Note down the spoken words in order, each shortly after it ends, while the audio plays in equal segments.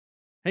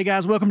Hey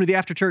guys, welcome to the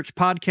After Church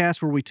podcast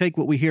where we take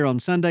what we hear on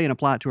Sunday and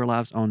apply it to our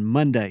lives on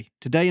Monday.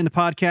 Today in the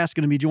podcast,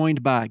 going to be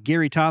joined by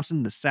Gary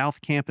Thompson, the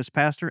South Campus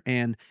pastor,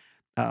 and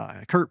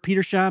Kurt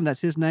Petersheim,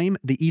 that's his name,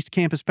 the East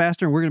Campus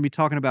pastor. And we're going to be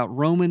talking about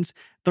Romans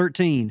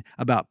 13,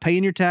 about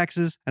paying your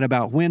taxes and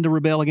about when to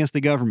rebel against the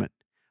government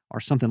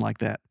or something like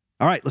that.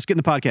 All right, let's get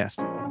in the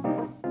podcast.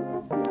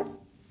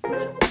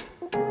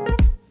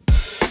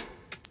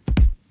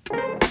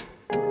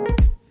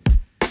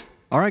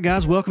 All right,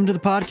 guys, welcome to the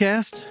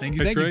podcast. Thank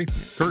you.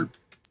 Kurt.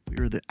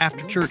 We're the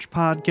After Church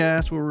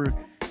podcast where we're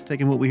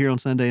taking what we hear on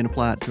Sunday and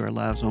apply it to our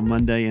lives on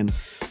Monday. And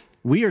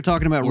we are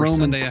talking about Romans.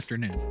 Sunday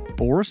afternoon.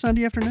 Or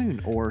Sunday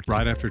afternoon. Or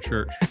Right after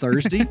church.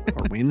 Thursday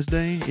or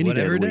Wednesday. Any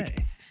Whatever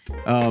day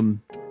of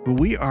the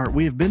week.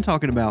 We have been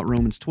talking about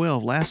Romans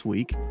 12 last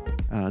week.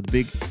 The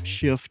big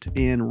shift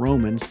in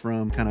Romans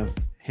from kind of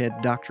head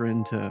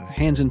doctrine to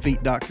hands and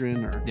feet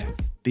doctrine or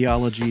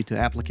theology to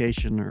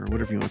application or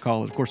whatever you want to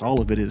call it. Of course, all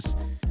of it is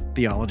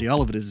theology.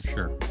 All of it is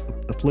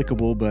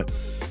applicable, but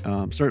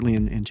certainly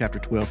in chapter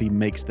 12, he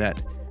makes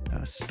that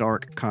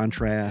stark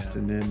contrast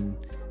and then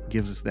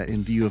gives us that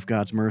in view of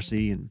God's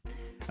mercy. And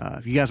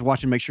if you guys are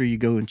watching, make sure you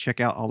go and check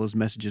out all those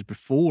messages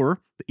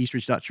before the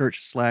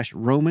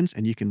eastridge.church/Romans,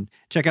 and you can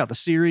check out the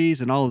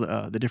series and all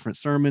of the different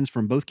sermons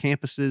from both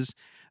campuses.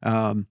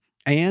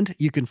 And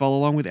you can follow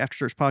along with the After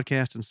Church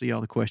podcast and see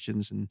all the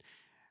questions and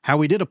how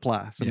we did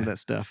apply some of that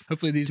stuff.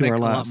 Hopefully these to make our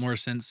a lives. lot more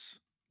sense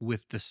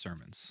with the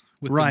sermons,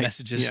 with Right. the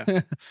messages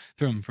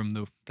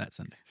from that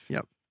Sunday.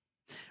 Yep.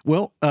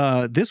 Well,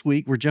 this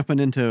week we're jumping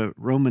into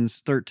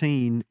Romans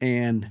 13,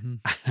 and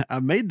I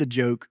made the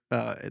joke.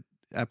 I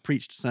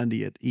preached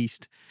Sunday at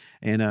East,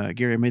 and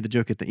Gary, I made the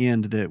joke at the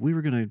end that we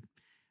were going to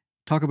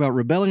talk about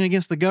rebelling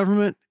against the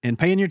government and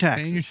paying your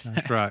taxes.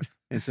 That's right.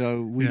 And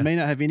so we may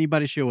not have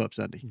anybody show up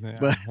Sunday. Yeah.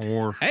 But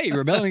Or Hey,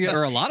 rebelling,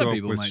 or a lot show of up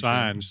people with might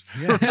signs.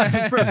 show up.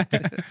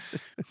 Yeah.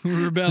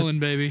 We're rebelling,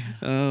 baby.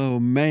 oh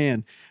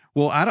man,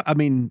 well, I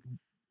mean,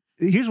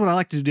 here's what I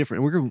like to do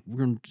different. We're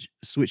going to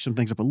switch some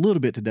things up a little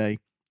bit today.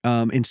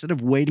 Instead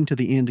of waiting to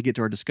the end to get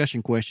to our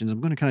discussion questions,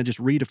 I'm going to kind of just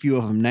read a few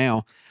of them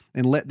now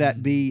and let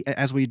that be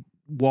as we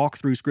walk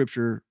through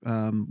Scripture.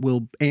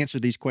 We'll answer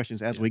these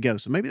questions as we go.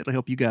 So maybe that'll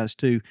help you guys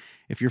too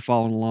if you're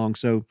following along.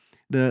 So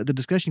the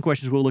discussion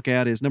questions we'll look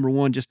at is number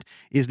one, just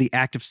is the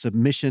act of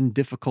submission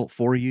difficult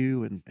for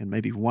you, and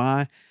maybe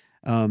why?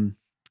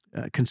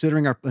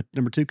 Considering our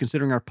number two,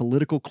 considering our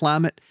political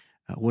climate.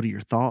 What are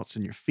your thoughts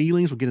and your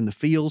feelings? We'll get in the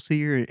feels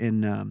here,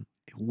 and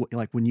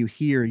like when you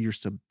hear you're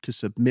to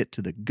submit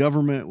to the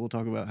government, we'll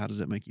talk about how does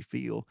that make you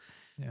feel.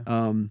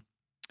 Yeah.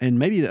 And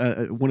maybe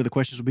one of the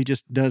questions will be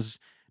just does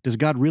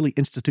God really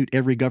institute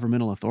every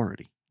governmental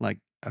authority like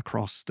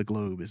across the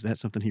globe? Is that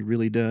something he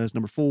really does?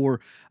 Number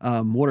four,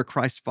 what are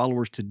Christ's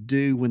followers to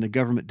do when the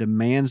government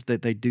demands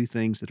that they do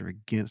things that are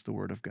against the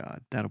word of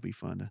God? That'll be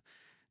fun to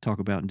talk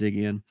about and dig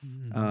in.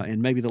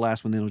 And maybe the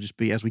last one then will just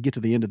be, as we get to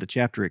the end of the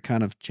chapter, it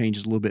kind of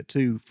changes a little bit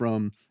too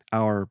from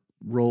our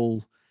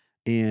role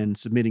in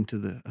submitting to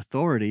the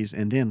authorities,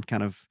 and then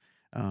kind of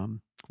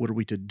what are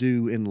we to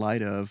do in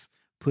light of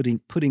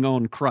putting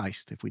on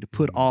Christ? If we to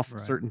put off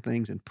certain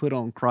things and put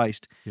on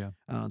Christ,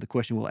 the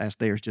question we'll ask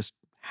there is just,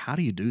 how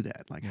do you do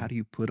that? Like, how do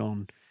you put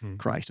on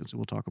Christ? And so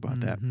we'll talk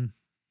about that.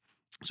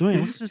 So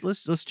anyway,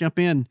 let's jump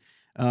in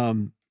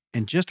and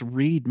just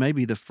read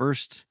maybe the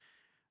first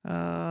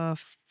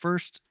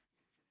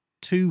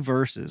two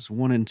verses,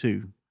 1 and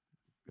 2.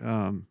 Either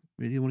one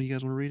of you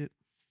guys want to read it?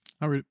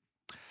 I'll read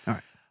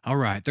it. All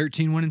right.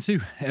 13, 1 and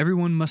 2.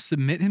 Everyone must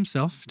submit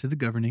himself to the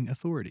governing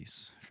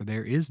authorities, for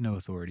there is no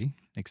authority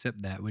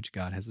except that which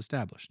God has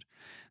established.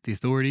 The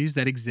authorities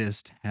that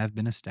exist have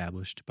been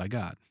established by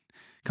God.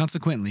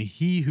 Consequently,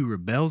 he who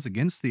rebels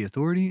against the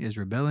authority is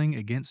rebelling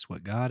against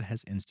what God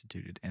has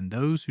instituted, and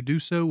those who do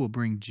so will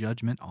bring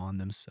judgment on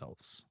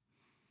themselves.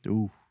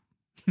 Ooh.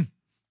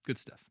 Good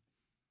stuff.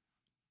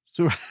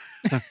 So,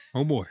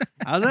 Oh boy.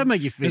 how does that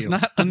make you feel? It's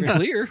not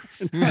unclear.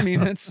 I mean,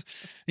 that's,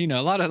 a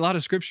lot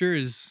of scripture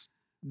is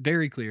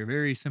very clear,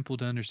 very simple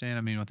to understand.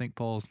 I mean, I think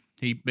Paul,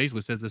 he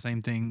basically says the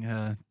same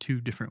thing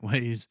two different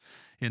ways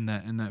in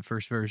that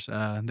first verse.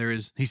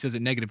 He says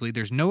it negatively.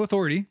 There's no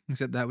authority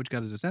except that which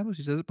God has established.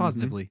 He says it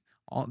positively.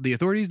 All the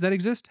authorities that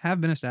exist have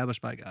been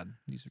established by God.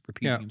 He's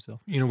repeating himself.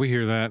 We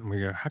hear that and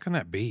we go, how can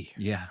that be?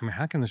 Yeah. I mean,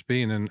 how can this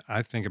be? And then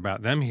I think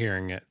about them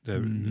hearing it,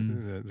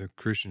 the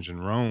Christians in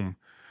Rome.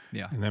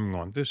 Yeah. And them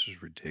going, this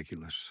is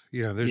ridiculous.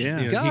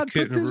 There's God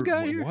he put this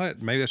guy here.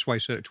 What? Maybe that's why he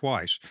said it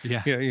twice.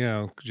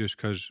 Yeah. Just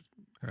because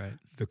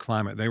the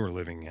climate they were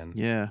living in.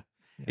 Yeah.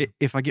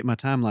 If I get my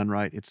timeline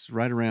right, it's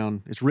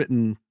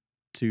written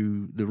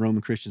to the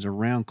Roman Christians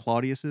around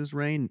Claudius's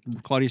reign,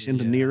 Claudius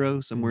into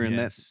Nero, somewhere in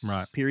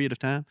that period of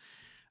time.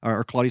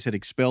 Or Claudius had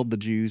expelled the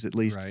Jews, at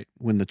least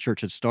when the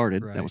church had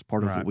started. That was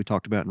part of what we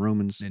talked about in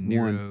Romans 1.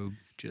 Nero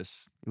it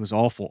was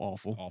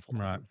awful.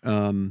 Right.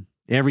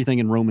 Everything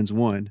in Romans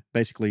 1,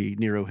 basically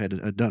Nero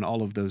had done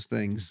all of those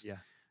things. Yeah.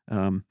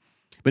 But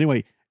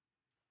anyway,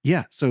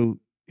 so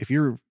if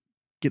you're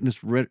getting this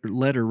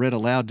letter read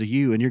aloud to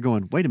you, and you're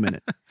going, "Wait a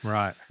minute,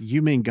 Right.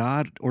 you mean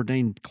God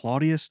ordained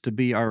Claudius to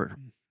be our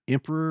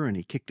emperor, and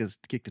he kicked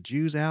the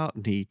Jews out,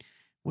 and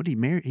what did he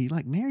marry?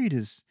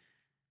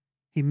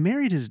 He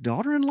married his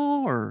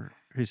daughter-in-law or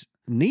his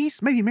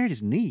niece? Maybe he married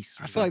his niece.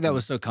 I feel like that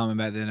was so common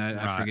back then. I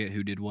Right. forget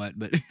who did what,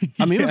 but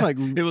I mean, it was yeah, like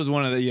it was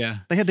one of the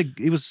they had to.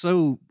 It was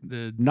so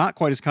the not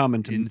quite as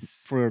common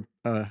ins- for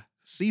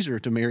Caesar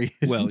to marry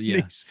his Well,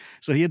 yeah. niece,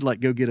 so he had to like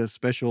go get a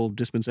special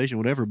dispensation,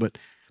 whatever. But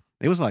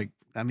it was like,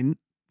 I mean,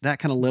 that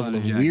kind of a lot level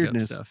of jacked up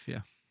weirdness. stuff.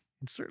 Yeah,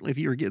 And certainly, if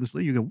you were getting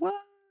sleep, you go, "What?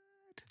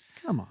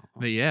 Come on!"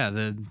 but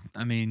yeah,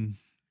 I mean,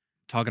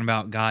 talking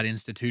about God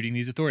instituting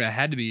these authorities, it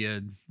had to be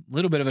a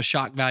little bit of a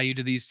shock value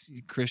to these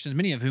Christians,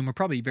 many of whom are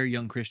probably very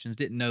young Christians,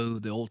 didn't know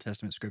the Old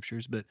Testament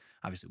scriptures, but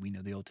obviously we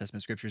know the Old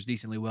Testament scriptures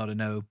decently well to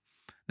know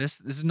this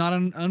is not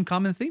an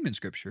uncommon theme in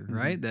scripture,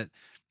 right? That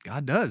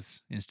God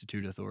does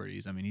institute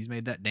authorities. I mean, he's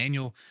made that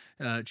Daniel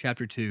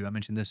chapter 2. I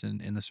mentioned this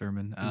in the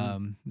sermon.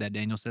 That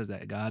Daniel says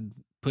that God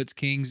puts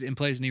kings in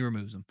place and he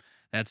removes them.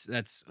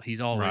 That's he's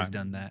always Right.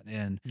 done that.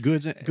 And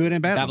Good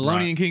and bad.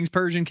 Babylonian kings,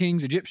 Persian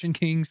kings, Egyptian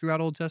kings throughout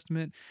Old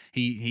Testament.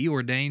 He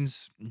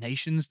ordains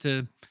nations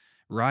to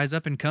rise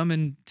up and come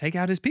and take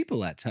out his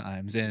people at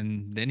times,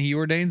 and then he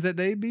ordains that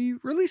they be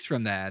released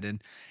from that.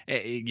 And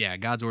yeah,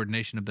 God's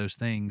ordination of those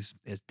things,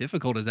 as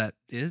difficult as that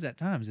is at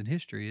times in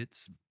history,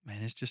 it's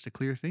just a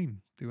clear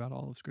theme throughout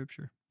all of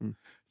Scripture.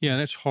 Yeah,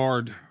 and it's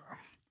hard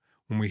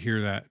when we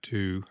hear that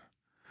to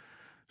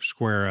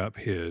square up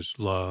his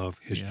love,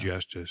 his Yeah.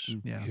 justice,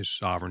 Yeah. his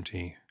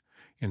sovereignty,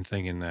 and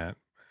thinking that,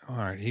 all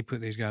right, he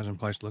put these guys in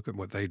place. Look at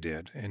what they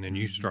did. And then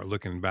you start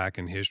looking back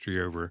in history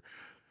over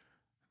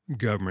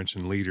governments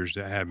and leaders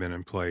that have been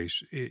in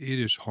place. It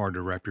is hard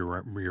to wrap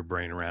your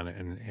brain around it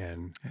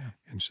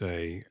and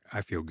say,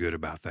 I feel good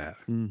about that.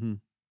 Mm-hmm.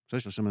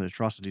 Especially some of the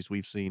atrocities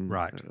we've seen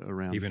Right.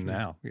 around. Even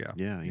now. Yeah.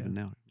 Yeah, even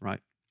now. Right.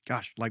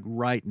 Gosh, like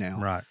right now.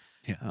 Right.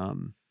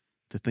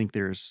 To think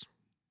there's,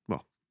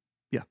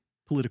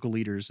 political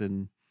leaders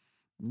and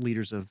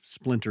leaders of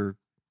splinter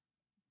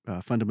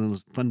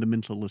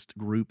fundamentalist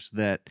groups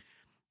that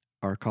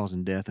are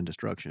causing death and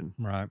destruction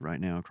Right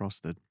now across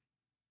the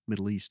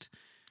Middle East.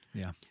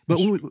 Yeah. But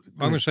I'm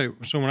going to say,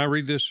 so when I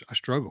read this, I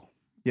struggle.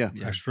 Yeah.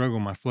 I struggle.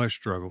 My flesh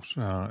struggles.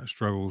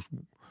 Struggles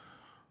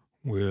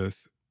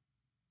with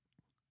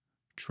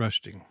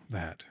trusting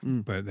that.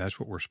 But that's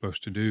what we're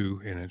supposed to do,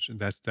 and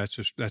that's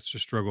a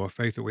struggle of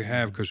faith that we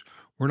have, because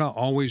we're not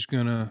always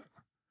going to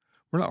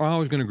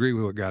agree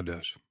with what God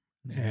does.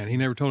 And he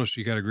never told us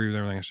you got to agree with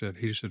everything I said.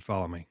 He just said,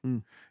 follow me.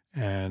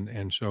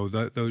 And so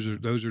those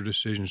are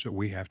decisions that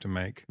we have to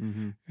make.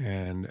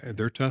 And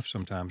they're tough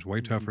sometimes,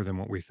 way tougher than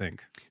what we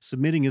think.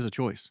 Submitting is a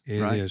choice. It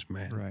right? is,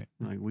 man. Right.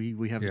 Like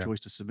we have a choice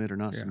to submit or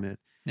not submit.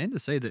 And to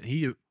say that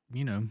he,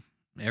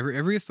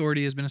 every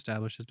authority has been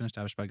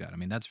established by God. I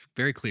mean, that's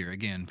very clear,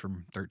 again,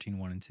 from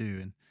 13:1 and 2.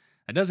 And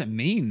that doesn't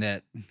mean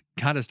that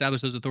God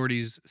established those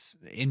authorities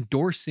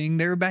endorsing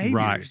their behaviors.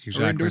 Right,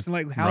 exactly. Or endorsing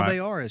like how Right. they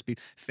are as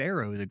people.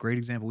 Pharaoh is a great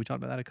example. We talked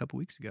about that a couple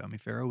weeks ago. I mean,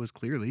 Pharaoh was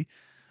clearly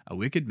a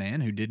wicked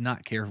man who did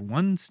not care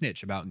one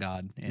snitch about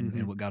God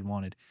and what God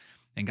wanted.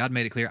 And God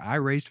made it clear, I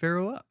raised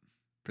Pharaoh up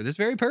for this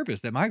very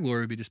purpose, that my glory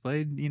would be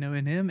displayed, in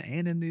him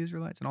and in the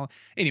Israelites and all.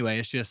 Anyway,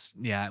 it's just,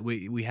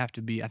 we have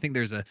to be, I think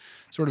there's a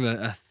sort of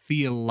a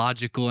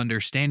theological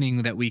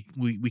understanding that we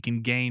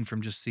can gain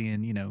from just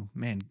seeing,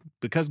 man,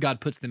 because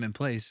God puts them in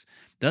place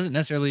doesn't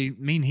necessarily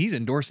mean he's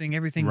endorsing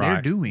everything they're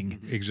Right. doing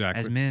Exactly.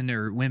 as men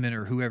or women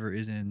or whoever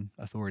is in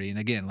authority. And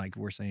again, like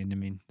we're saying, I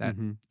mean, that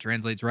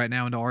translates right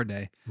now into our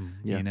day,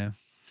 Yeah.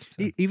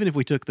 So. Even if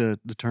we took the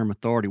term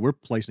authority, we're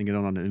placing it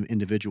on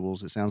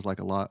individuals. It sounds like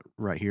a lot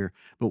right here.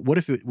 But what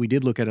if we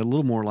did look at it a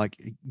little more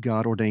like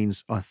God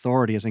ordains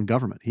authority as in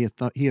government? He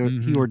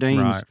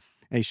ordains Right.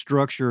 a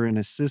structure and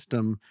a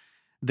system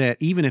that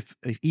even if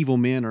evil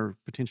men are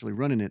potentially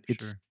running it,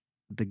 it's Sure.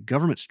 the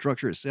government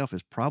structure itself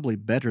is probably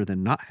better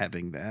than not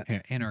having that.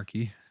 Yeah,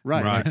 anarchy.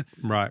 Right. Right.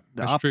 Right.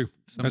 The That's op- true.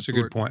 Some That's a good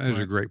sort, point. That's a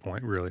right. great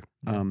point, really.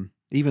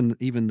 Even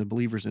the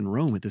believers in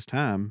Rome at this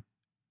time,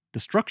 the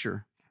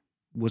structure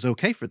was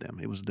okay for them.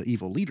 It was the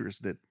evil leaders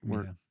that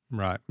weren't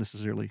Right.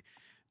 necessarily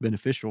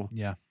beneficial.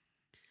 Yeah.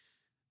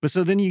 But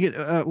so then you get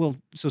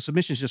so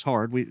submission is just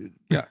hard.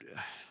 Yeah.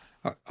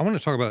 I want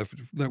to talk about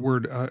that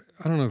word. I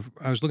don't know if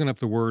I was looking up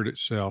the word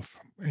itself,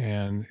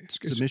 and it's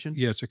Submission?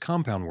 Yeah, it's a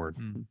compound word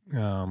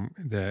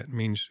that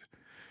means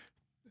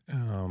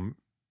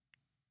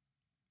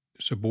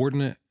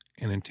subordinate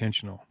and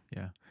intentional.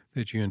 Yeah.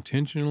 That you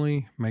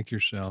intentionally make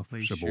yourself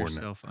Place subordinate.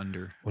 yourself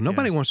under. Well,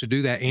 nobody wants to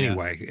do that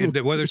anyway.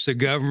 Whether it's the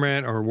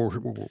government or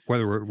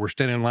whether we're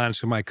standing in line and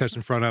somebody cuts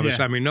in front of us.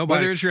 Yeah. I mean, nobody.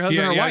 Whether it's your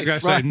husband or I wife. was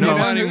gonna say, Right.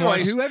 nobody Whoever-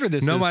 wants. whoever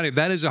this nobody. is.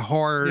 That is a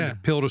hard Yeah.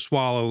 pill to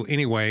swallow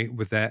anyway.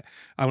 With that,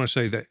 I want to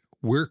say that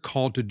we're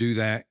called to do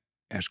that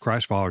as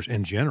Christ followers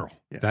in general.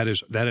 Yeah. That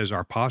is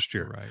our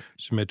posture. Right.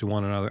 Submit to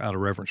one another out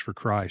of reverence for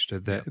Christ.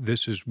 That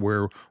this is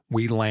where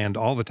we land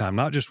all the time,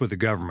 not just with the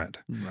government.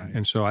 Right.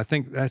 And so I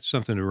think that's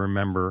something to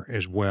remember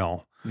as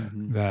well.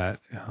 Mhm.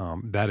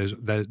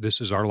 That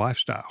this is our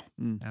lifestyle.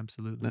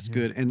 Absolutely. That's yeah.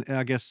 good. And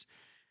I guess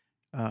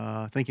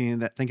thinking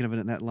of it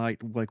in that light,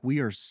 like we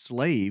are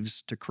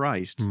slaves to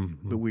Christ, but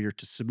Mhm. we are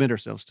to submit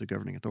ourselves to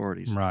governing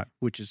authorities, Right.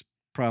 which is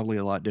probably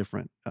a lot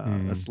different. A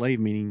Mhm. slave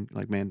meaning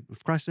like, man,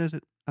 if Christ says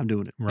it, I'm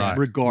doing it, Yeah. Right. Right.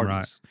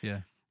 regardless.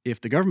 Yeah.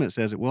 If the government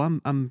says it, well,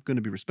 I'm going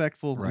to be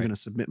respectful. I'm Right. going to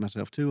submit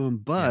myself to them.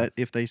 Yeah. But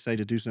if they say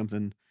to do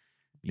something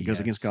that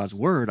goes against God's Yes.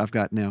 word, I've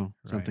got now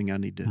Right. something I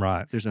need to.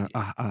 Right. There's a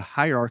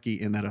hierarchy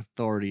in that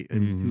authority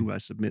and Mhm. who I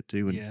submit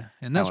to and Yeah.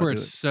 And how that's I where do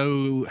it's it.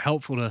 so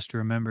helpful to us to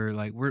remember,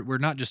 like, we're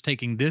not just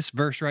taking this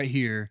verse right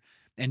here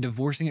and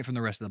divorcing it from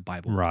the rest of the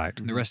Bible. Right.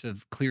 And the rest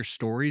of clear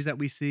stories that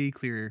we see,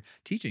 clear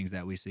teachings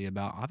that we see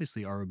about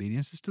obviously our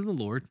obedience is to the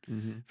Lord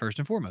Mhm. first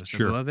and foremost,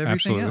 Sure. above everything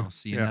Absolutely.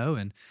 else, you Yeah. know,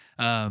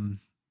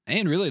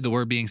 and really the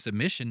word being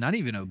submission, not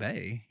even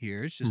obey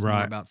here. It's just more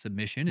Right. about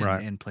submission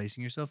Right. and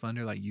placing yourself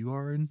under, like, you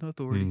are in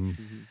authority.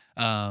 Mhm.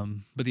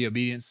 Mhm. But the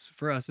obedience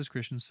for us as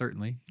Christians,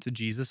 certainly to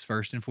Jesus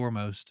first and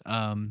foremost.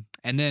 And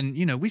then,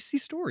 we see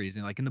stories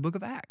in, like, in the book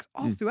of Acts,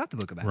 all Mm. throughout the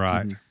book of Acts,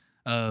 Right. Mhm.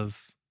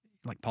 of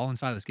like Paul and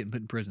Silas getting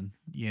put in prison,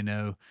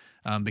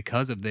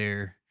 because of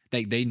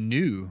they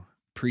knew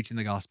preaching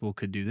the gospel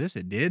could do this.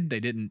 It did.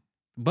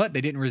 But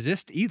they didn't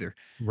resist either.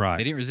 They Right.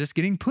 didn't resist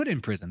getting put in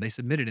prison. They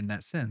submitted in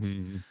that sense.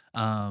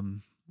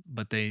 Mhm.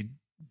 But they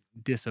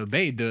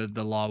disobeyed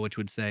the law, which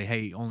would say,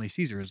 hey, only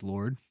Caesar is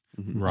Lord.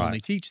 Mhm. Only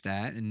Right. teach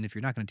that. And if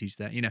you're not going to teach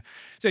that.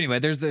 So anyway,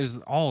 there's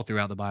all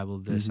throughout the Bible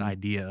this Mhm.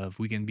 idea of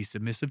we can be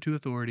submissive to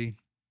authority,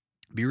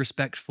 be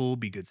respectful,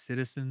 be good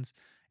citizens,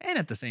 and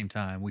at the same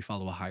time, we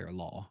follow a higher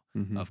law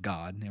Mhm. of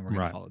God, and we're going to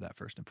Right. follow that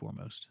first and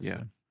foremost. Yeah.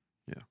 So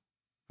Yeah.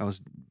 I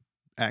was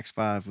Acts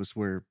 5 was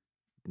where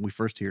we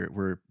first hear it,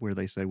 where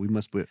they say we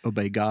must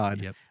obey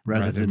God yep,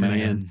 rather Rather than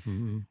man,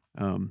 man.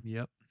 Mhm. um,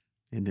 yep,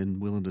 and then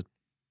willing to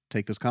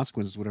take those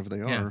consequences, whatever they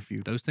yeah. are, if you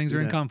Those things do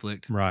are in that.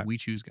 conflict. Right. We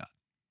choose God.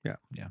 Yeah.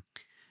 Yeah,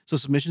 So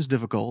submission's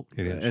difficult,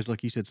 It is. as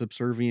like you said,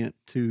 subservient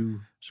to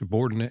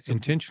Subordinate. sub-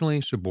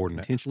 Intentionally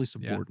subordinate. intentionally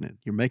yeah, subordinate.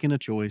 You're making a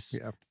choice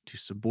Yeah. to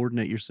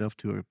subordinate yourself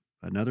to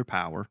another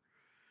power.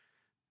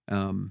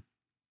 Um,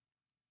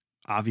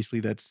 Obviously,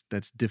 that's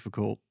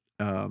difficult.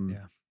 Um,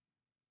 yeah.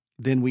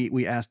 then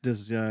we asked,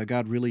 does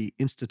God really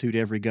institute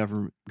every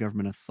government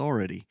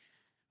authority?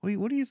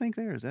 What do you think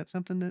there? Is that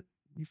something that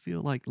you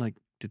feel like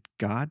did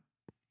God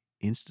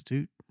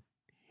institute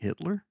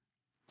Hitler?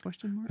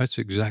 Question mark. That's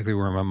exactly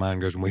where my mind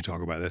goes when we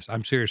talk about this.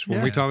 I'm serious. When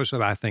we Yeah. Yeah. talk about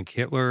stuff, I think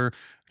Hitler,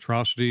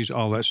 atrocities,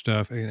 all that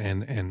stuff,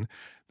 and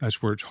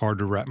that's where it's hard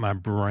to wrap my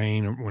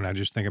brain when I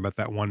just think about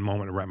that one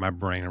moment to wrap my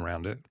brain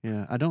around it.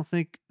 Yeah. I don't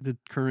think the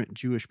current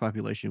Jewish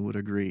population would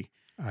agree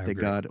I that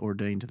agree. God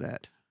ordained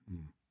that.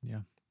 Mm.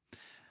 Yeah.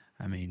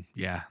 I mean,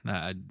 yeah,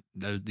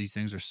 these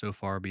things are so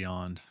far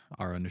beyond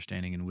our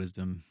understanding and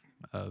wisdom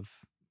of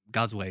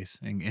God's ways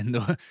and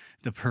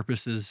the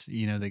purposes,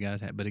 that God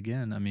had. But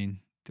again, I mean,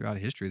 throughout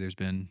history, there's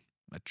been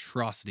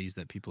atrocities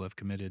that people have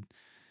committed,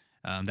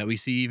 that we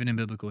see even in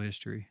biblical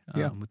history,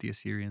 Yeah. with the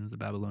Assyrians, the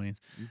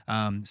Babylonians.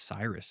 Mm.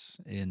 Cyrus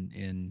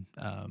in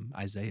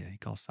Isaiah, he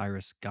calls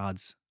Cyrus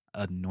God's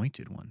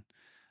anointed one.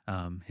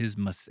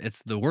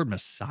 It's the word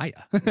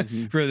Messiah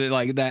Mhm. for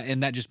like that,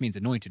 and that just means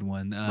anointed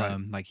one. Right.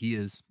 Like he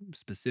is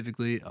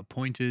specifically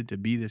appointed to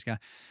be this guy.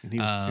 And he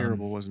was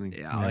terrible, wasn't he?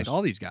 Yeah, like Yes.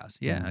 all these guys.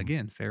 Yeah, Mhm.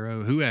 again,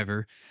 Pharaoh,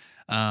 whoever.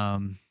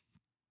 Um,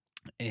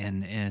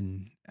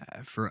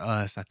 for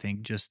us, I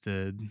think just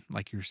the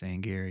like you're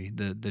saying, Gary,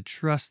 the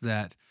trust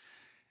that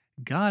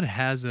God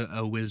has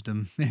a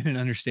wisdom and an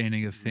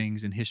understanding of Mhm.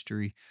 things in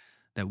history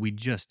that we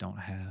just don't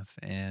have,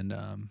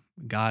 and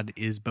God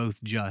is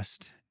both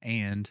just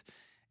and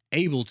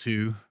able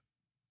to,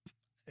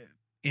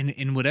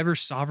 in whatever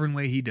sovereign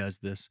way He does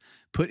this,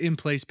 put in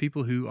place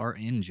people who are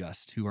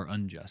unjust,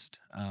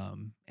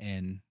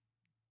 and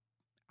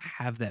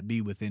have that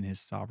be within his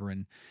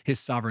sovereign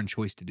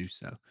choice to do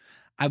so.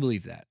 I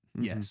believe that.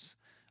 Mhm. Yes.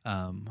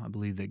 I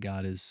believe that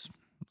God is,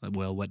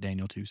 well, what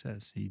Daniel 2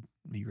 says. He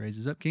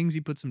raises up kings,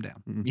 he puts them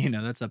down. Mhm.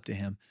 That's up to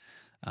him.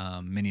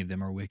 Many of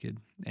them are wicked,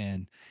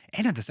 and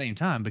at the same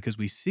time, because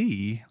we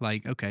see,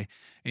 like, okay,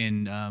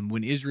 and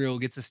when Israel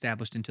gets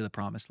established into the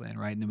promised land,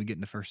 right, and then we get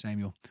into First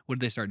Samuel, what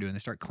do they start doing? They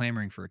start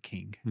clamoring for a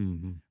king,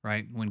 Mhm.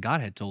 right? When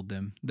God had told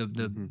them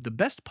Mhm. the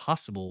best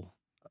possible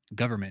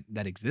government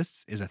that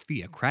exists is a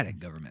theocratic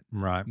government.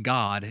 Right.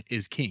 God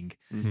is king,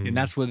 Mhm. and Mhm.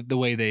 that's what the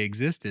way they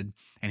existed.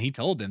 And He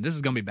told them, "This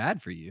is going to be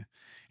bad for you." And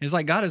it's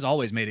like God has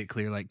always made it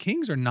clear, like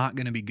kings are not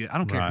going to be good. I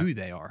don't care Right. who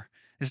they are.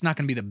 It's not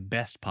going to be the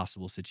best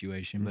possible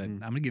situation, but I'm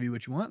Mhm. going to give you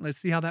what you want. Let's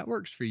see how that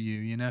works for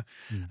you,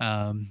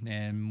 Mm.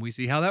 And we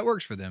see how that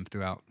works for them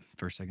throughout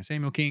First, Second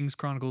Samuel, Kings,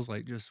 Chronicles,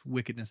 like just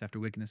wickedness after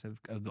wickedness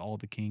of all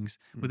the kings,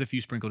 Mm. with a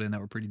few sprinkled in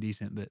that were pretty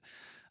decent, but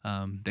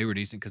they were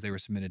decent because they were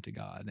submitted to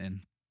God.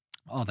 And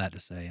all that to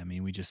say, I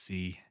mean, we just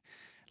see,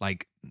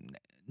 like,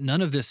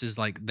 none of this is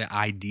like the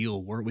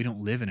ideal world. We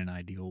don't live in an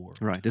ideal world.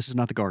 Right. This is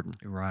not the garden.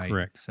 Right.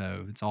 Correct.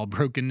 So it's all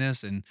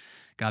brokenness and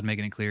God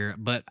making it clear.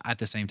 But at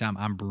the same time,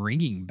 I'm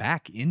bringing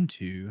back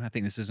into, I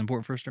think this is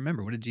important for us to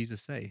remember. What did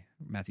Jesus say?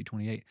 Matthew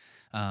 28.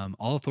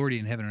 All authority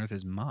in heaven and earth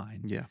is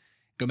mine. Yeah.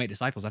 go make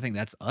disciples. I think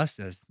that's us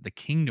as the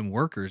kingdom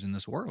workers in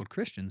this world,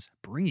 Christians,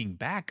 bringing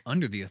back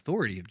under the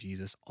authority of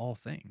Jesus all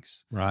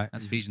things. Right.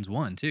 That's Mhm. Ephesians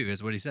 1 too,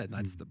 is what he said.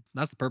 That's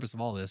Mhm. the purpose of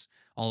all this.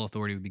 All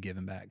authority would be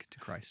given back to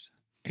Christ.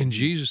 And Mhm.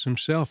 Jesus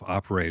himself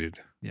operated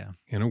Yeah.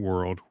 in a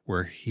world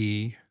where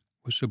he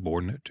was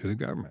subordinate to the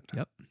government.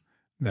 Yep.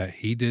 That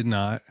he did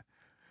not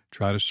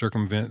try to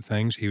circumvent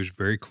things. He was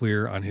very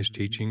clear on his Mhm.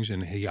 teachings,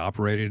 and he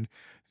operated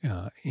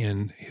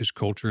in his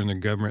culture and the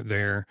government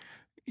there,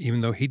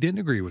 even though he didn't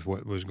agree with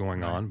what was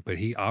going Right. on. But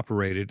he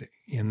operated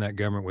in that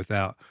government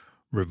without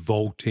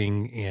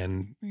revolting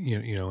and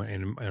in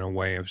a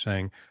way of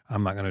saying,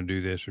 "I'm not going to do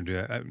this or do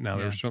that." Now,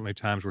 there Yeah. were certainly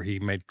times where he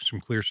made some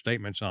clear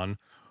statements on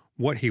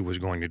what he was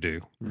going to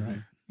do,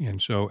 Right.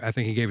 and so I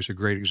think he gave us a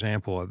great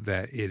example of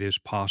that it is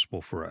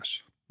possible for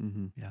us.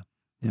 Mhm. Yeah.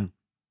 Yeah. Mm.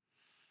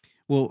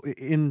 Well,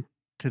 in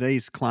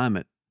today's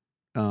climate,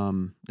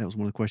 that was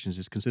one of the questions,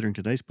 is considering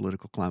today's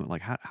political climate,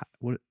 like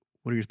what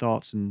are your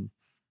thoughts and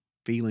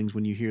feelings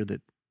when you hear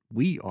that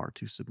we are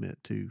to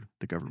submit to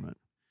the government?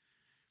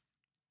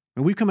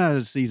 And we've come out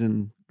of a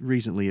season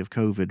recently of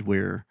COVID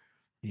where,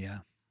 Yeah.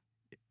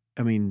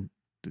 I mean,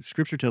 the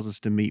scripture tells us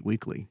to meet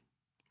weekly,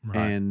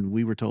 Right, and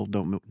we were told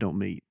don't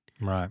meet.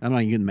 right, I'm not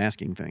even getting the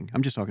masking thing.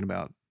 I'm just talking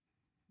about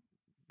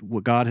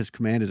what God has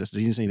commanded us. He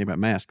didn't say anything about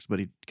masks, but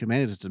he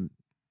commanded us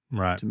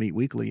right. to meet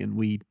weekly, and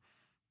we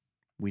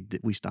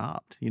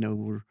stopped.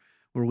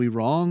 Were we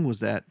wrong? Was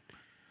that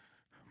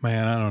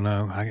Man, I don't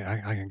know.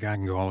 I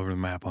can go all over the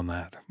map on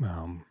that.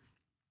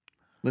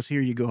 let's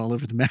hear you go all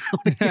over the map.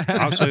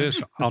 I'll say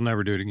this: I'll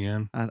never do it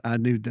again. I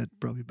knew that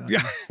probably about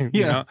Yeah, you.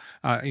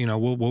 Yeah.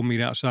 we'll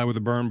meet outside with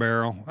a burn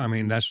barrel. I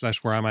mean, that's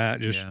where I'm at.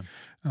 Just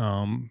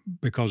Yeah.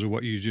 because of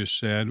what you just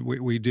said,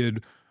 we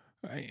did.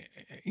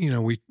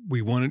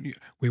 We want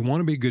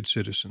to be good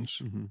citizens.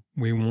 Hmm.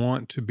 We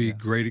want to be Yeah.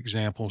 great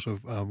examples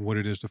of what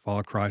it is to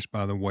follow Christ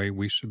by the way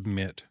we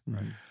submit.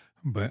 Right.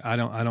 But I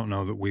don't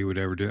know that we would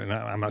ever do it. And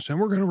I'm not saying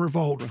we're going to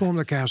revolt, storm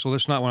the castle.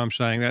 That's not what I'm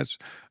saying.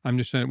 I'm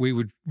just saying we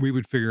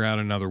would figure out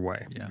another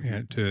way Yeah.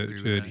 to Agree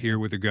with to that, adhere yeah.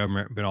 with the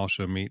government, but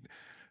also meet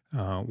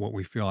what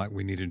we feel like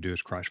we need to do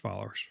as Christ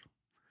followers.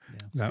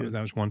 Yeah. good.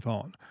 That was one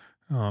thought.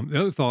 The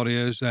other thought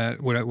is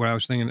that what I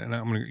was thinking, and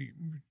I'm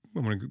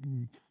going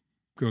to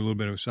go a little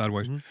bit of a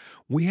sideways. Mhm.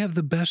 We have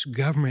the best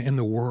government in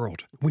the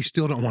world. We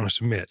still don't want to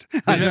submit.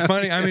 Isn't that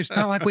funny? I mean, it's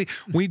not like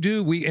we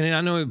do. And I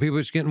know people,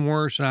 it's getting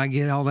worse, and I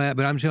get all that,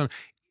 but I'm telling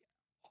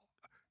you,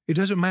 it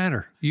doesn't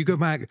matter. You go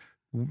back.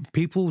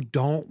 People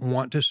don't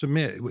want to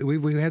submit. We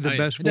had the Oh, yeah.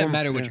 best It doesn't form.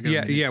 matter what your Yeah,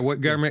 government yeah. is.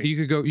 What government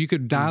you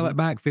could dial it Mhm.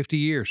 back 50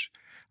 years.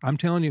 I'm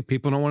telling you,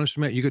 people don't want to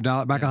submit. You could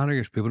dial it back Yeah. 100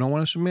 years. People don't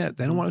want to submit.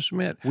 They don't Mhm. want to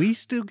submit. We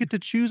still get to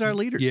choose our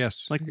leaders.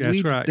 Yes, Like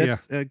that's right. Yeah,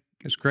 that's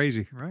it's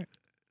crazy. Right.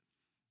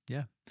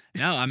 Yeah.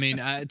 No, I mean,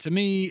 to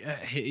me,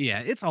 yeah,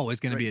 it's always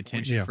going to be a Great point.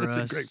 tension Yeah. for That's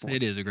a us. great point.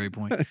 It is a great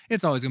point.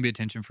 It's always going to be a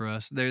tension for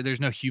us. There's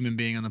no human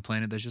being on the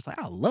planet that's just like,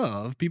 I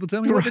love people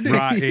telling me what to do.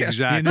 Right, Yeah.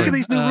 exactly. Look at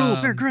these new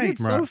rules. They're great.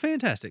 It's Right. so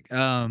fantastic.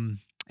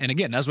 And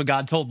again, that's what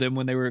God told them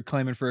when they were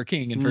claiming for a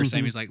king. In First Mhm.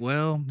 Samuel, he's like,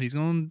 well, he's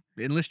going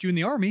to enlist you in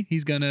the army.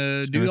 He's going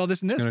to do gonna- all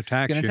this and It's this. going to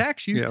tax He's going you. to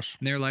tax you. Yes.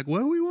 And they're like,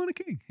 well, we want a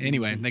king.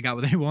 Anyway, Mhm. they got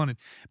what they wanted.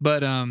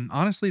 But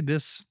honestly,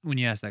 when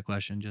you ask that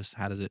question, just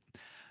how does it?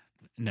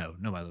 No,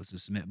 nobody loves to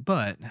submit.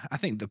 But I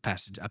think a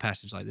passage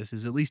like this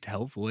is at least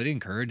helpful. It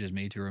encourages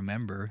me to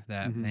remember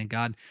that, Mhm. man,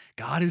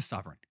 God is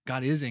sovereign.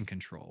 God is in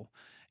control.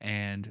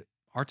 And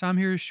our time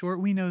here is short.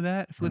 We know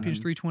that. Philippians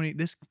Mhm. 3:20,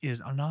 this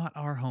is not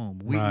our home.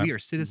 We Right. we are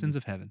citizens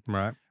of heaven,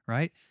 Right.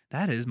 right?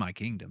 That is my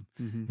kingdom.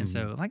 Mhm. And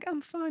so, like,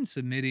 I'm fine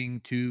submitting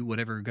to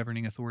whatever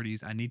governing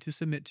authorities I need to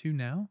submit to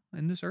now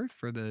in this earth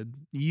for the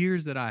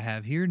years that I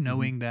have here,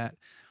 knowing that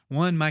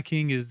one, my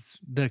king is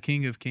the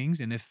King of Kings,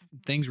 and if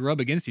things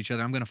rub against each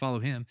other, I'm going to follow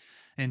him.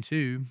 And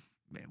two,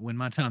 when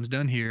my time's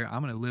done here,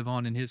 I'm going to live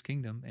on in his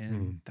kingdom,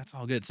 and that's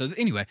all good. So,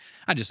 anyway,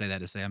 I just say that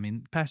to say, I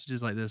mean,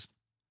 passages like this,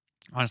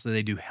 honestly,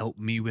 they do help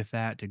me with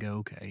that to go,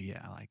 okay,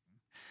 yeah, like,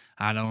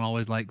 I don't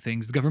always like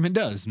things the government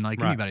does, like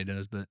Right. anybody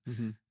does, but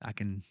Mhm. I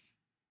can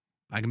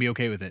be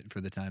okay with it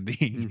for the time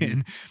being,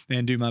 Mhm.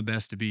 and do my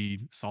best to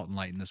be salt and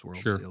light in this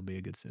world. Sure. Still be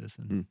a good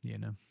citizen. You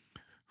know,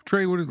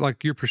 Trey, what is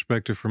like your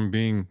perspective from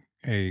being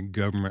a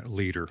government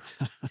leader?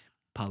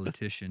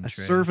 politician, A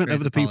Trey. servant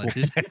Trey's of the a people.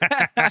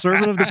 politician.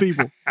 Servant of the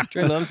people.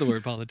 Trey loves the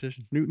word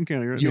politician. Newton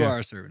County, right? You Yeah. are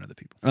a servant of the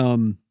people.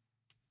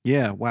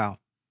 Yeah, wow.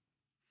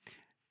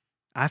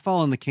 I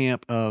fall in the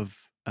camp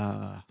of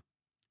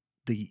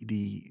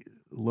the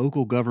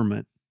local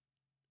government.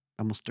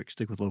 I'm gonna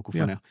stick with local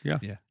for now.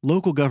 Yeah.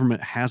 Local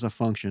government has a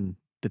function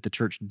that the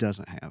church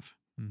doesn't have,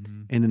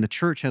 Mm-hmm. and then the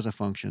church has a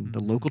function. The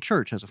Mhm. local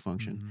church has a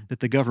function Mhm. that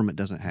the government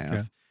doesn't have.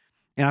 Okay.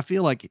 And I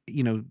feel like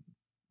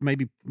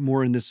maybe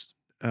more in this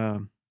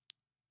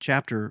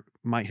chapter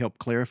might help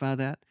clarify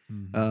that.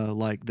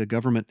 Like the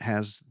government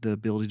has the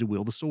ability to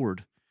wield the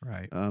sword.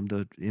 Right.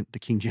 The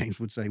King James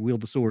would say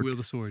wield the sword. Wield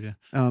the sword.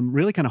 Yeah.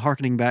 Really kind of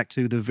hearkening back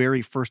to the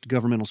very first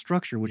governmental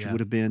structure, which Yeah. would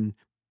have been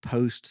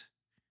post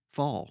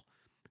fall.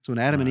 So when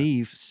Adam and Right.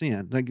 Eve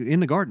sinned, like in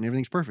the garden,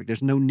 everything's perfect.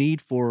 There's no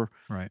need for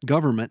Right.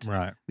 government.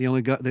 Right.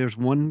 There's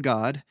one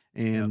God,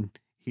 and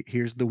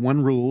here's the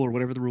one rule or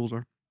whatever the rules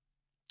are.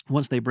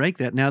 Once they break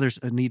that, now there's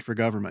a need for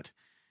government,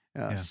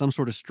 Yeah. some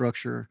sort of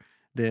structure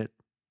that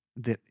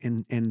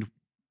and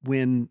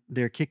when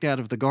they're kicked out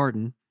of the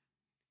garden,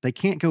 they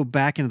can't go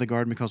back into the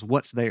garden because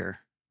what's there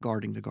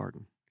guarding the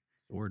garden?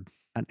 Sword.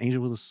 An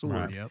angel with a sword.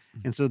 Right. Yep.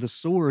 And so the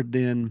sword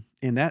then,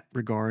 in that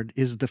regard,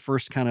 is the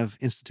first kind of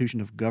institution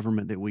of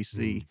government that we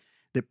see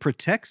that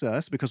protects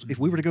us, because if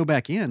we were to go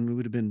back in, we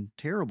would have been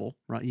terrible,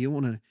 right? You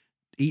want to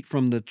eat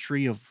from the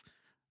tree of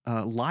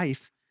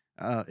life,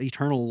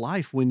 eternal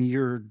life, when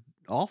you're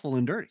awful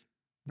and dirty,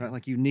 right?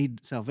 Like you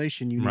need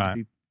salvation. You need to Right.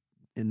 be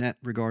in that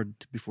regard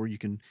before you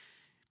can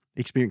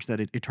experience that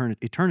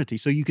eternity.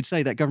 So you could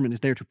say that government is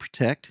there to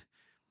protect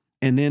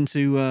and then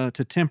to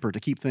temper, to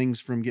keep things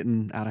from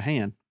getting out of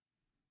hand.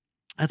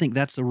 I think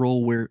that's a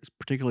role where,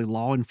 particularly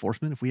law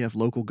enforcement, if we have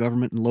local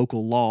government and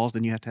local laws,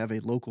 then you have to have a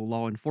local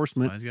law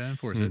enforcement Somebody's got to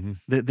enforce it. Mhm.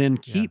 that then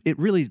Yeah. keep it.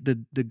 Really,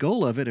 the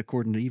goal of it,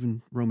 according to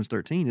even Romans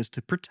 13, is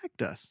to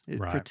protect us. It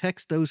Right.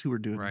 protects those who are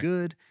doing Right.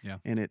 good. Yeah.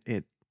 And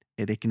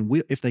they can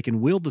if they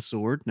can wield the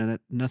sword. Now,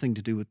 that nothing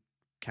to do with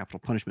capital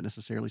punishment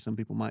necessarily. Some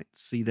people might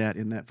see that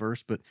in that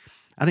verse, but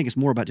I think it's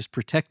more about just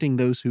protecting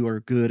those who are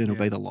good and Yeah.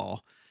 obey the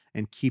law,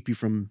 and keep you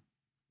from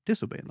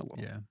disobeying the law.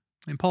 Yeah.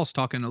 And Paul's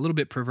talking a little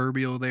bit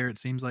proverbial there, it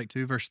seems like,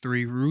 too. Verse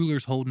 3,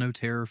 rulers hold no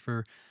terror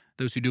for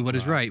those who do what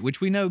is Right. right,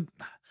 which we know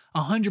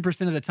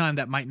 100% of the time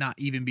that might not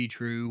even be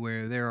true,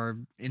 where there are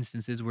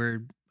instances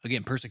where,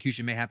 again,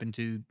 persecution may happen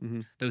to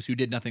Mhm. those who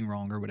did nothing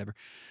wrong or whatever.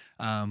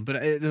 But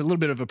a little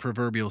bit of a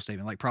proverbial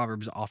statement, like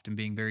Proverbs often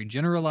being very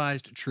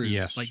generalized truths.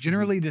 Yes. Like,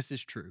 generally, this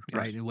is true, Right.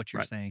 right? And what you're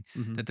Right. saying,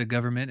 Mhm. that the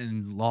government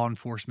and law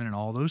enforcement and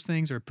all those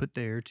things are put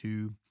there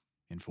to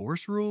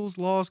enforce rules,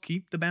 laws,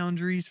 keep the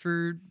boundaries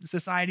for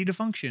society to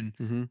function,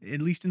 Mhm.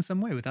 at least in some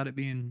way, without it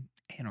being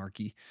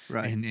anarchy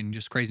Right. and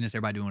just craziness,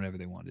 everybody doing whatever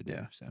they want to do.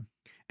 Yeah. So,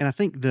 And I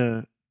think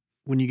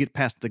when you get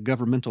past the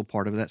governmental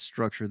part of that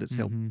structure that's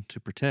helped Mhm. to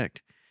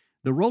protect,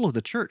 the role of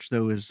the church,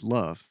 though, is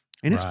love.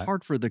 And it's Right.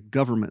 hard for the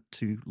government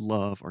to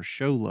love or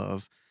show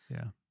love.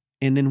 Yeah.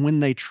 And then when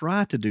they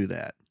try to do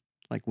that,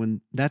 like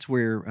that's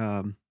where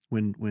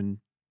when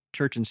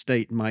church and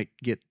state might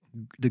get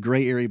the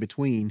gray area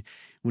between,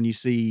 when you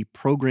see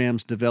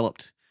programs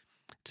developed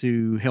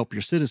to help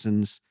your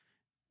citizens.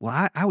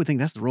 Well, I would think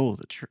that's the role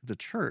of the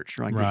church,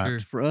 right? Right. Sure.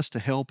 For us to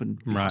help and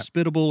be Right.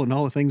 hospitable and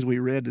all the things we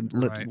read, and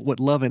Right. what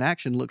love in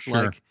action looks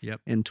Sure. like Yep.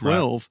 in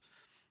 12.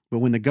 But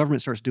when the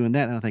government starts doing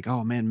that, and I think,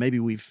 oh man, maybe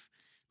we've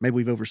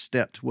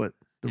overstepped what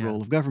the Yeah.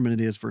 role of government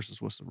it is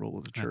versus what's the role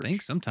of the I church.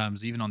 think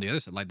sometimes even on the other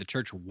side, like the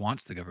church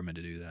wants the government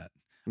to do that.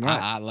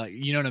 Right. I like,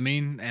 you know what I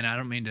mean? And I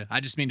don't mean to,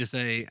 I just mean to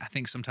say, I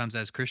think sometimes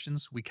as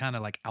Christians, we kind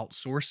of like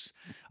outsource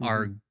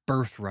our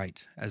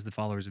birthright as the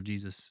followers of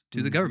Jesus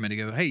to the Mhm. government to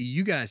go, hey,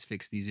 you guys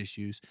fix these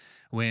issues,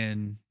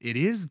 when it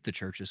is the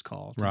church's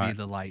call to be Right.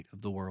 the light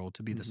of the world,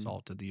 to be the Mhm.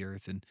 salt of the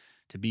earth, and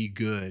to be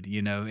good,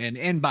 and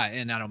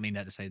I don't mean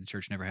that to say the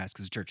church never has,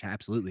 because the church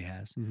absolutely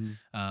has.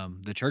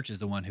 Mhm. The church is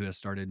the one who has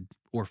started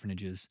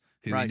orphanages,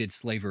 who Right. ended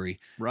slavery,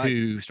 Right.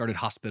 who started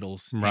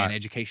hospitals Right. and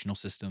educational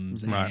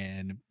systems, Mhm. Right.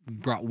 and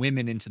brought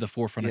women into the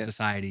forefront of Yes.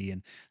 society.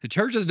 And the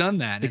church has done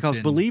that. And it's Because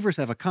been- believers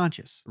have a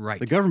conscience. Right.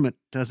 The government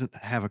doesn't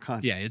have a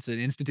conscience. Yeah, it's an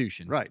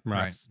institution. right.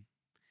 Right. Yes.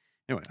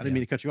 Anyway, I didn't Yeah.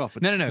 mean to cut you off,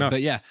 but No. No.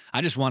 But yeah,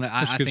 I just want to,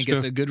 That's I good think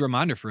it's stuff. a good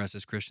reminder for us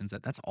as Christians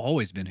that that's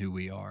always been who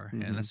we are.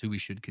 Mhm. And that's who we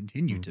should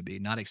continue Mhm. to be,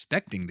 not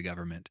expecting the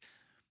government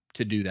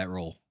to do that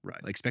role, right.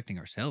 expecting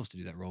ourselves to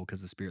do that role,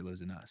 because the Spirit lives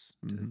in us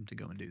Mhm. to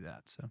go and do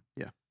that. So,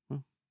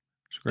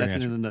 It's a great That's it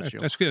answer. in a nutshell.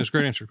 That's good. That's a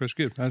great answer. That's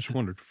good. I just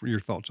wondered for your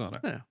thoughts on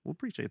it. Yeah, we'll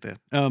appreciate that.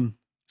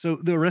 So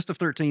the rest of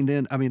 13,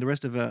 then, I mean, the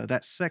rest of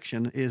that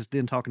section is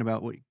then talking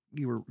about what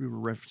you were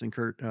referencing,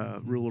 Kurt.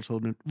 Mhm.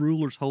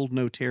 Rulers hold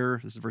no terror.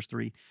 This is verse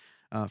 3.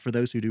 For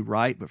those who do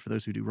right, but for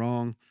those who do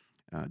wrong.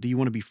 Do you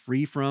want to be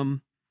free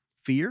from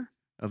fear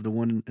of the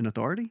one in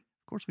authority?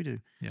 Of course we do.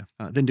 Yeah.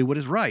 Then do what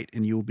is right,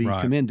 and you will be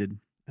Right. commended.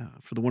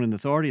 For the one in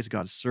authority is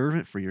God's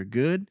servant for your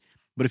good.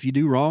 But if you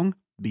do wrong,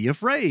 be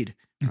afraid.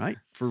 Right?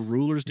 For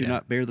rulers do Yeah.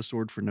 not bear the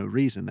sword for no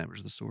reason. That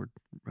was the sword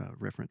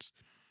reference.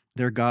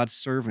 They're God's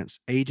servants,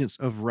 agents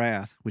of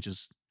wrath, which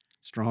is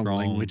strong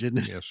language, isn't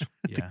it? Yes.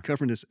 The Yeah.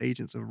 government is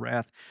agents of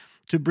wrath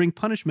to bring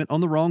punishment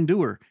on the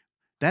wrongdoer.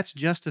 That's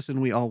justice,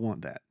 and we all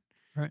want that.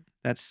 Right.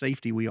 That's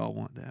safety. We all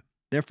want that.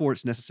 Therefore,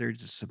 it's necessary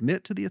to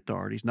submit to the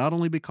authorities, not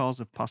only because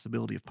of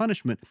possibility of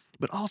punishment,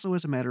 but also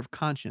as a matter of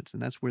conscience.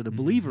 And that's where the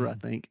believer, I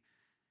Mhm. think,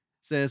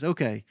 says,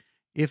 okay,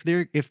 if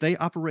they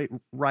operate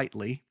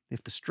rightly,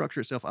 if the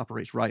structure itself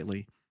operates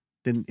rightly,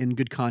 then in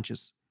good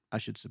conscience, I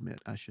should submit.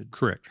 I should.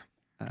 Correct.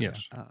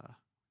 Yes. I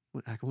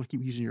want to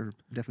keep using your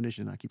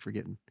definition. I keep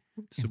forgetting.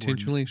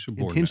 Intentionally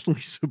subordinate. Intentionally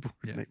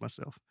subordinate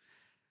myself.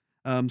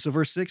 So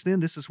verse 6, then,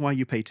 this is why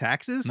you pay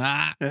taxes.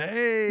 Nah,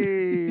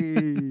 Hey.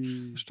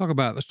 Let's talk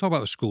about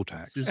the school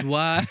tax. this is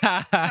why.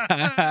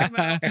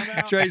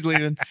 out. Trey's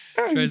leaving.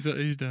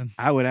 He's done.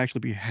 I would actually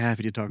be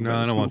happy to talk No, about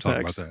I the don't want to school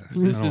talk tax. about that.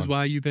 This I is don't-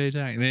 why you pay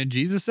tax. Man,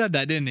 Jesus said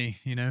that, didn't he?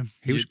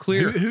 He was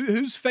clear.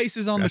 Whose face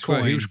is on That's the coin?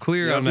 right. He was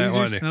clear on that, Caesar's?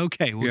 wasn't he?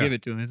 Okay, we'll Yeah. give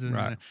it to him.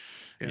 Right.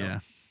 Yeah.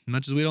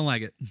 much as we don't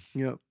like it.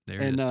 Yep.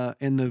 There it is.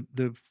 And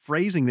the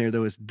phrasing there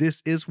though is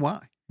this is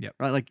why. Yep.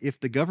 Right? Like if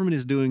the government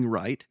is doing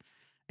right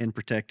and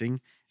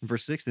protecting in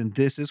verse 6, then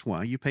this is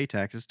why you pay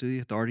taxes to the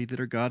authority that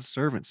are God's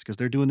servants, because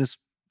they're doing this,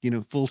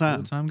 full time.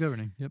 Full-time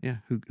governing. Yep. Yeah,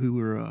 who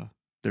are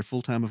they're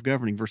full time of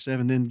governing. Verse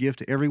 7, then give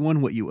to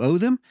everyone what you owe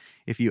them.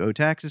 If you owe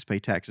taxes, pay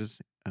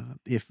taxes.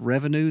 If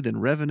revenue, then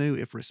revenue.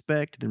 If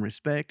respect, then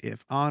respect.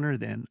 If honor,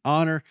 then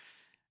honor.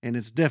 And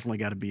it's definitely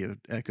got to be an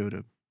echo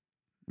to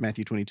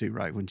Matthew 22,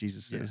 right? When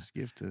Jesus says,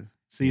 give to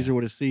Caesar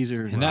what is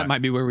Caesar. And that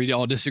might be where we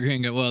all disagree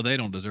and go, well, they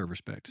don't deserve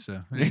respect.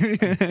 So Well,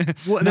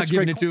 not that's a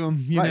giving great it to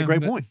them. Right,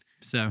 great point.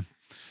 So,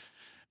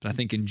 but I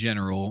think in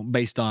general,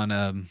 based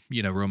on,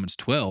 Romans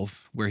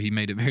 12, where he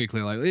made it very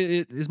clear,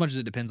 like as much as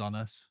it depends on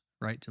us,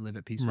 right, to live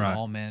at peace with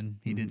all men,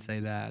 he did say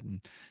that, and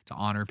to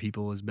honor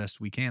people as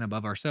best we can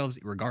above ourselves,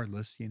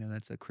 regardless,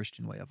 that's a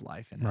Christian way of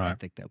life, and I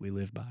think that we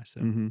live by.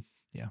 So,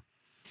 yeah.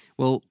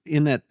 Well,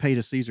 in that pay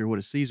to Caesar what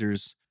is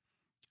Caesar's,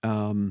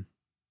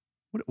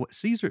 what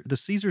Caesar, the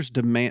Caesars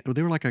demand,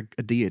 they were like a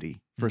deity,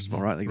 first of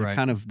all, right? Like they're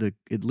kind of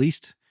at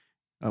least,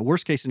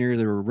 worst case scenario,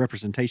 they were a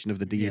representation of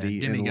the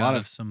deity. And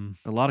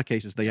a lot of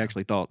cases, they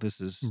actually thought this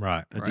is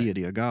a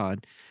deity, a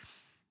god.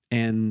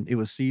 And it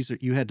was Caesar,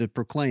 you had to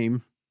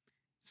proclaim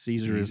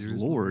Caesar is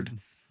Lord.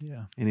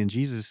 Yeah. And in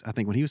Jesus, I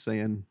think when he was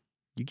saying,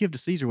 you give to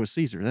Caesar what's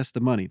Caesar, that's the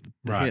money,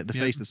 the head, the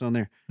face that's on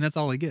there. And that's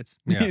all he gets.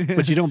 Yeah.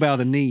 But you don't bow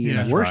the knee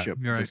and worship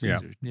to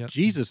Caesar. Yep.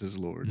 Jesus is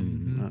Lord,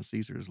 not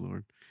Caesar is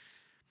Lord.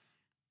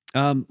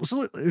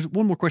 So there's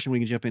one more question we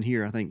can jump in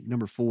here. I think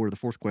number 4, the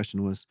fourth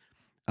question was,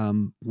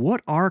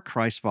 what are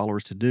Christ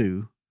followers to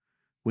do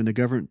when the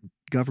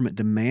government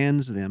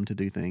demands them to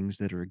do things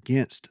that are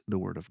against the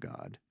Word of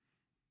God?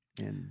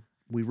 And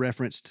we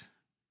referenced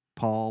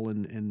Paul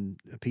and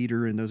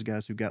Peter and those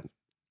guys who got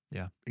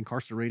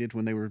incarcerated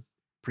when they were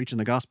preaching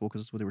the gospel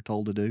because that's what they were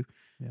told to do.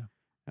 Yeah.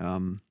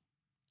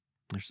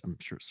 There's, I'm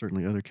sure,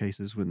 certainly other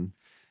cases when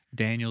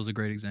Daniel's a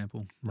great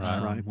example.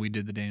 Right. We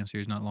did the Daniel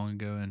series not long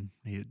ago, and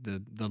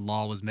the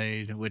law was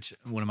made, which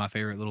one of my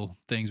favorite little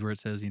things where it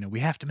says, we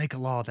have to make a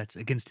law that's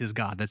against his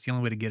God. That's the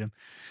only way to get him.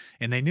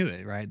 And they knew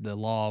it, right? The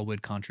law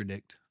would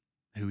contradict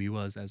who he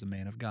was as a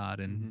man of God.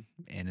 And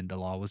the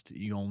law was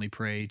you only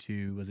pray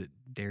to, was it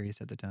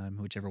Darius at the time,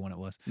 whichever one it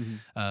was.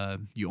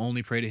 You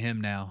only pray to him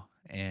now.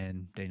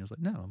 And Daniel's like,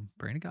 no, I'm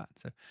praying to God.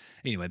 So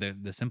anyway,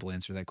 the simple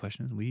answer to that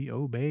question is we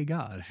obey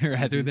God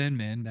rather than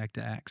men. Back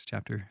to Acts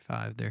chapter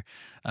 5 there.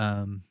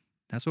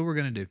 That's what we're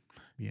going to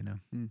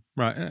do,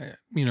 Right.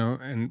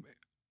 And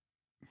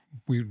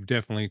we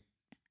definitely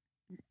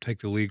take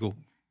the legal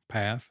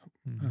path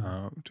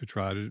to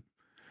try to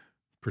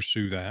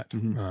pursue that.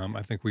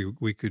 I think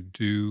we could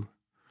do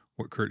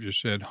what Kurt just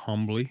said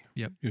humbly.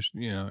 Yep. Just,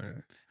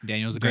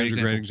 Daniel's a great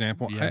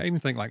example. Yeah. I even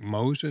think like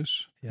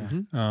Moses, Yeah.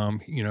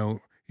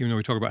 Even though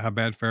we talk about how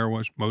bad Pharaoh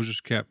was, Moses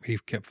kept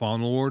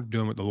following the Lord,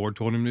 doing what the Lord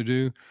told him to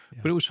do. Yeah.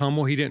 But it was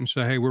humble. He didn't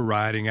say, "Hey, we're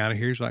riding out of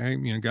here." He's like,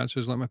 "Hey, God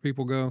says, let my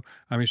people go."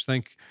 I mean, just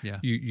think,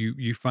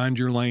 you find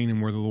your lane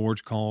and where the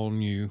Lord's calling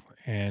you,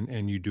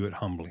 and you do it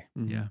humbly.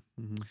 Yeah.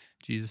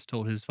 Jesus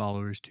told his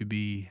followers to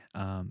be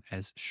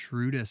as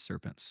shrewd as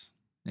serpents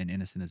and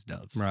innocent as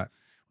doves. Right.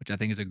 Which I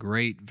think is a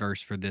great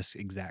verse for this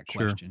exact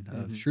question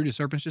of shrewd as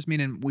serpents, just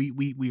meaning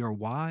we are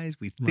wise.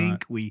 We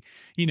think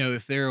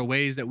if there are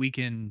ways that we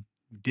can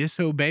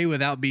disobey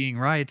without being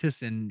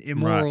riotous and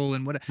immoral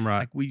and whatever,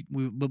 like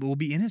but we'll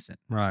be innocent,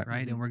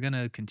 right? And we're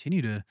gonna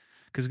continue to,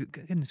 because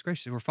goodness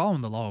gracious, if we're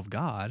following the law of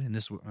God, and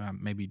this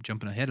maybe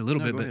jumping ahead a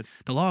little bit, but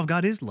the law of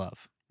God is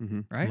love,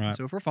 right?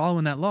 So if we're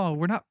following that law,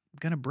 we're not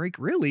gonna break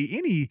really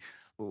any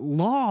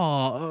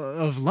law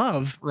of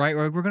love, right?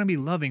 We're going to be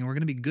loving, we're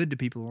going to be good to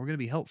people, we're going to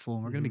be helpful,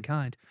 and we're going to be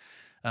kind.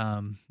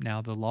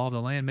 Now the law of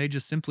the land may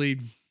just simply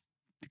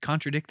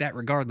contradict that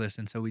regardless,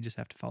 and so we just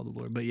have to follow the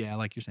Lord. But yeah,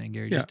 like you're saying,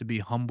 Gary, just to be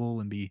humble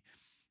and be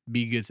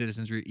good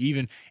citizens,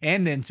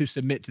 and then to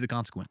submit to the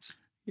consequence.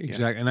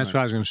 Exactly, and that's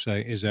what I was going to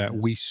say is that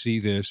we see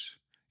this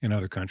in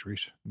other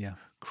countries. Yeah,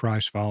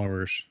 Christ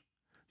followers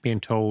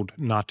being told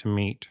not to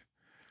meet,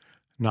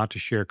 not to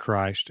share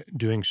Christ,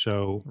 doing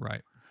so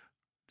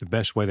the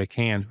best way they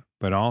can,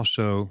 but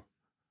also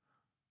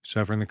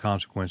suffering the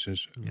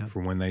consequences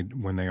for when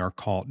they are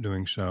caught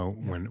doing so.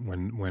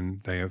 When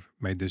they have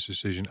made this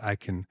decision, I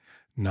can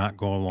not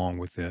go along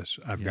with this.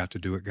 I've got to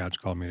do what God's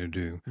called me to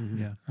do.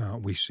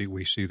 We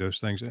see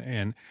those things,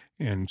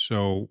 and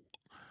so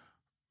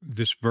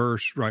this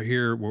verse right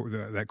here,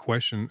 that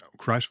question,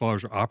 Christ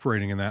followers are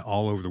operating in that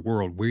all over the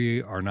world.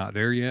 We are not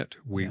there yet.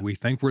 We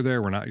think we're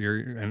there. We're not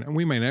here, and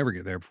we may never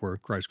get there before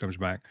Christ comes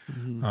back.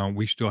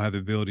 We still have the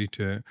ability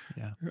to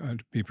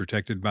be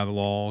protected by the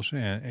laws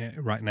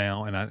and right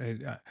now. And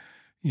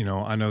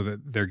I know that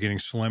they're getting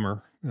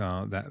slimmer,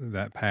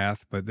 that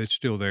path, but it's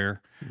still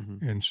there.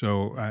 And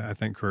so I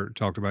think Kurt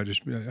talked about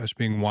just us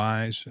being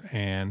wise,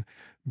 and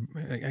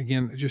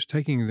again, just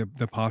taking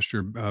the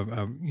posture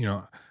of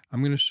I'm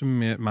going to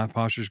submit. My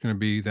posture is going to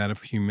be that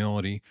of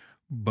humility.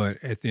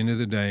 But at the end of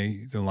the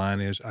day, the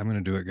line is, I'm going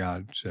to do what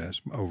God says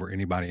over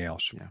anybody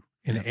else.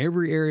 in Yeah.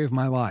 every area of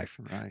my life.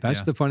 Right. That's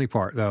Yeah. the funny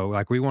part, though.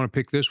 Like, we want to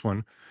pick this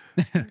one,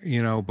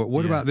 but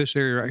what Yeah. about this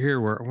area right here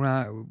where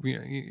I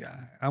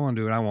want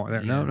to do what I want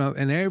there? Yeah. No,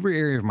 in every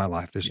area of my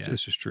life, Yeah.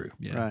 this is true.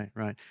 Yeah. Right,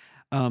 right.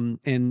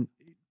 And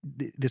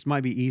this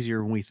might be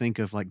easier when we think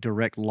of like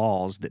direct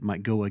laws that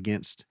might go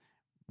against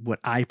what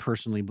I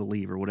personally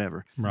believe or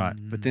whatever. Right.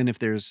 But Mhm. then if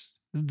there's,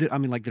 I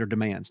mean, like there are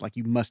demands, like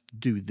you must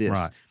do this.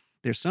 Right.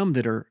 There's some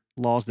that are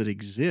laws that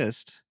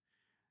exist,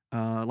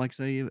 like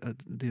say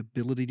the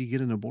ability to get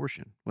an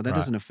abortion. Well, that Right.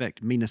 doesn't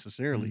affect me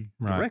necessarily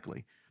Right.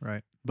 directly,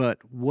 Right.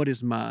 but what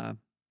is my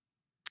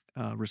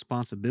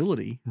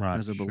responsibility Right.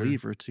 as a Sure.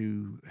 believer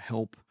to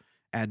help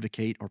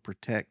advocate or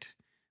protect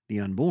the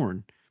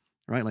unborn,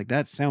 right? Like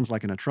that sounds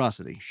like an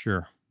atrocity.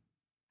 Sure.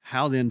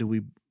 How then do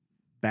we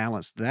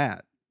balance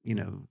that?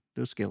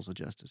 Those scales of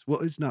justice.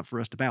 Well, it's not for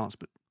us to balance,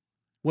 but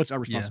what's our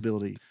Yeah.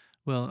 responsibility?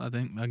 Well, I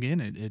think again,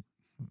 it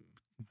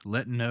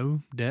let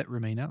no debt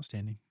remain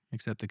outstanding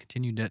except the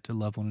continued debt to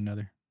love one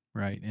another,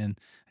 right? And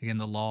again,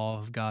 the law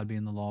of God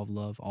being the law of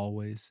love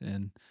always,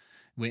 and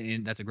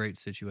that's a great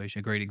situation,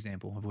 a great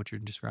example of what you're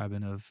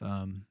describing of,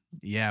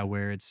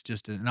 where it's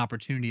just an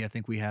opportunity I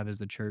think we have as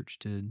the church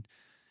to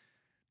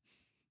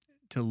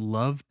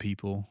love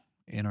people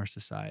in our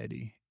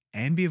society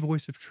and be a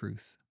voice of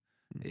truth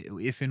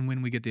if and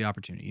when we get the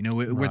opportunity,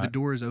 where the Right.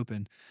 door is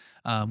open,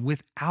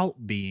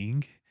 without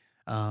being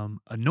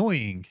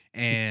annoying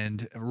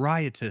and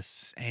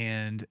riotous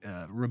and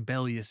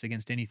rebellious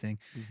against anything,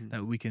 Mhm.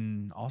 that we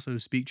can also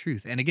speak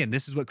truth. And again,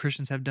 this is what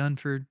Christians have done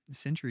for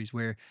centuries,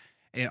 where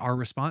our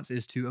response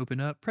is to open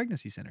up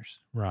pregnancy centers,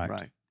 Right.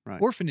 Right, right,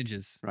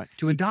 orphanages, right.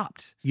 to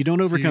adopt. You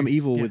don't overcome to-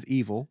 evil yeah. with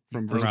evil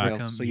from verse Right. 12.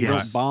 So overcome- you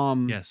yes. don't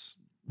bomb Yes.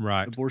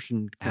 Right.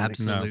 abortion clinics.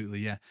 Absolutely,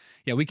 yeah.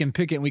 Yeah, we can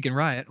pick it, we can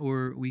riot,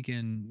 or we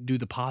can do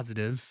the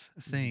positive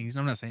things.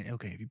 And I'm not saying,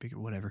 okay, if you pick it,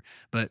 whatever.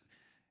 But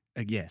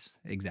yes,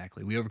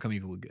 exactly. We overcome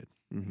evil with good,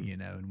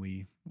 Mhm. and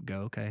we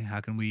go, okay,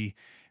 how can we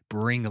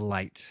bring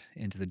light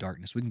into the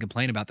darkness? We can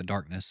complain about the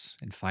darkness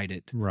and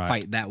fight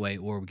Right. that way,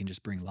 or we can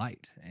just bring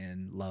light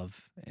and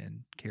love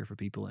and care for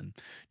people and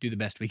do the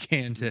best we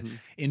can to Mhm.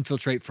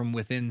 infiltrate from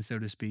within, so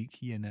to speak,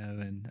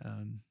 and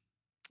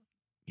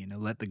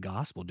let the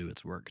gospel do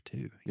its work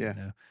too. Yeah.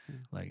 Yeah.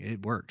 Like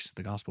it works.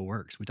 The gospel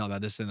works. We talked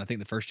about this in, I think,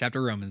 the first chapter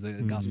of Romans. The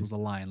Mhm. gospel's a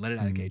lion. Let it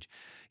out of the Mhm.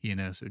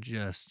 cage. So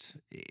just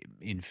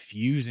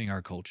infusing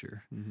our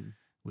culture Mhm.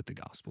 with the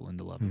gospel and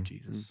the love Mm. of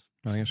Jesus.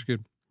 I think that's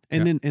good.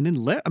 And Yeah.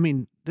 then I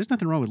mean, there's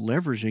nothing wrong with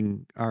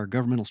leveraging our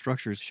governmental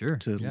structures Sure,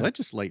 to yeah.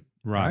 legislate,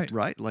 Right.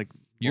 right? Like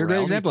You're a great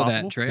morality is example of that,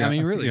 possible. Trey. Yeah, I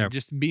mean, really,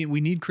 yeah.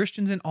 we need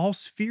Christians in all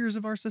spheres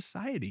of our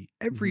society,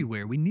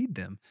 everywhere. We need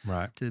them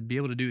Right. to be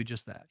able to do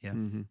just that. Yeah.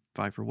 Mhm.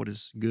 Fight for what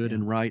is good Yeah.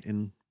 and right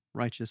and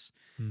righteous.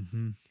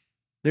 Mm-hmm.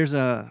 There's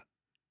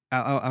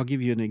I'll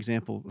give you an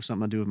example of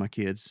something I do with my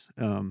kids.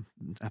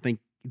 I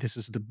think this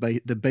is the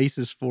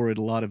basis for it.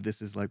 A lot of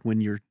this is like when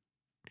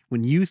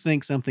you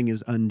think something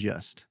is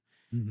unjust,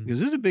 Mm-hmm. because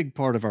this is a big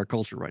part of our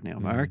culture right now.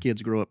 Our Mhm.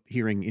 kids grow up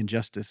hearing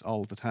injustice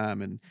all the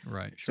time and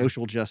Right. Sure.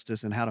 social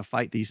justice and how to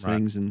fight these Right.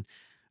 things. And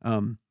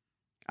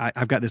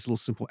I've got this little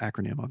simple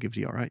acronym I'll give to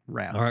you. All right,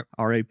 RAP. All right.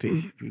 RAP.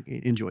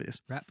 Enjoy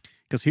this. Rap.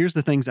 Because here's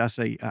the things I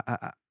say.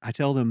 I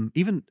tell them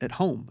even at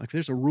home. Like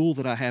there's a rule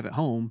that I have at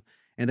home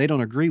and they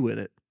don't agree with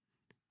it.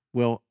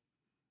 Well,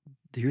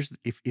 here's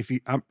if you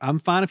I'm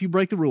fine if you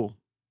break the rule.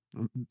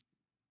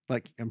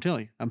 Like I'm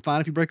telling you, I'm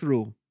fine if you break the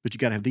rule, but you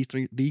got to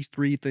have these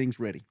three things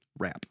ready.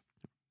 RAP.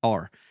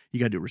 R. You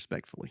got to do it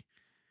respectfully.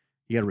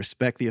 You got to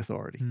respect the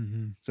authority.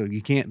 Mm-hmm. So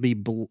you can't be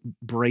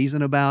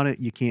brazen about it.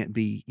 You can't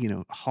be,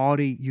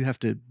 haughty. You have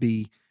to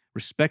be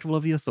respectful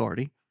of the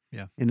authority.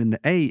 Yeah. And then the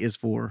A is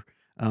for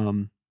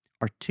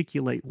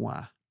articulate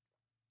why.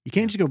 You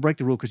can't Yeah. just go break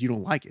the rule because you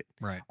don't like it,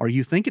 Right. or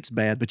you think it's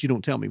bad, but you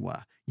don't tell me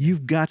why.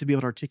 You've got to be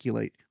able to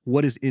articulate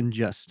what is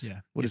unjust,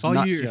 Yeah. what If is all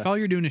not if all just,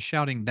 you're doing is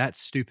shouting, that's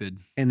stupid.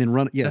 and then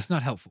run. Yeah, That's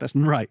not helpful that's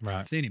right.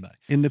 Right. to anybody.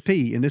 And the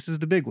P, and this is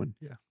the big one.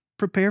 Yeah.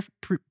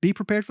 Be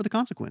prepared for the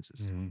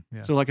consequences. Mhm.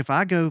 Yeah. So like if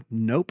I go,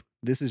 nope,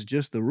 this is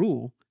just the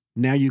rule.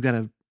 Now you got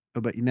to,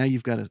 but now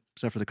you've got to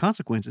suffer the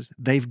consequences.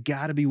 They've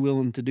got to be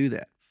willing to do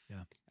that.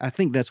 Yeah. I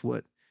think that's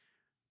what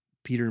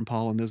Peter and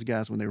Paul and those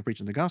guys, when they were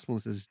preaching the gospel,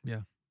 says,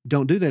 Yeah.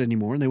 don't do that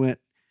anymore. And they went,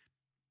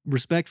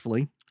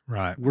 respectfully,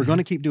 Right. we're going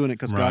to keep doing it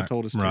because God Right,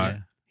 told us to. right.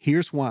 Yeah.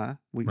 Here's why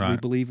we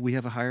Right. believe we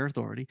have a higher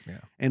authority.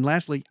 Yeah. And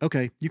lastly,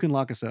 okay, you can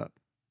lock us up.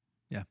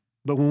 Yeah.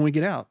 But when we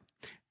get out,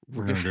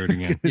 We're gonna do it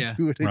again. Yeah.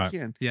 do it Right.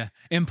 again. Yeah,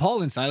 and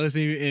Paul and Silas,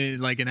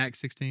 like in Acts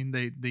 16,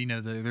 they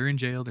they're in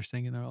jail, they're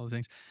singing, they're all the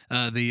things.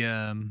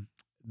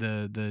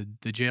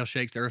 The jail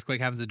shakes, the earthquake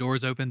happens, the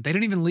doors open. They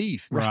don't even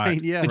leave. Right.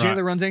 Yeah. The Right.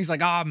 jailer runs in, he's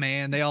like, "Oh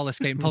man, they all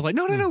escaped." And Paul's like,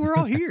 "No, we're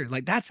all here."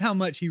 Like that's how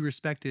much he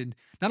respected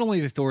not only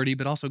the authority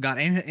but also God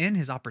and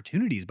his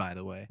opportunities. By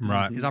the way,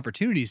 Right. his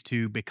opportunities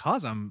to,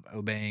 because I'm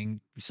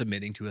obeying,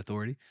 submitting to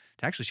authority,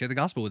 to actually share the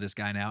gospel with this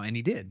guy now, and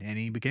he did, and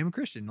he became a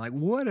Christian. Like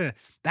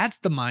that's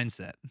the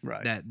mindset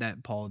Right.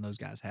 that Paul and those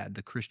guys had.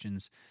 The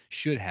Christians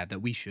should have, that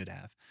we should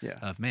have. Yeah.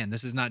 Of man,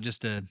 this is not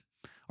just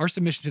our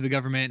submission to the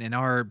government and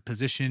our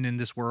position in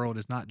this world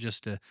is not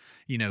just to,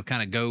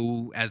 kind of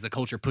go as the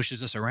culture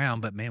pushes us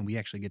around, but man, we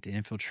actually get to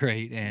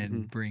infiltrate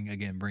and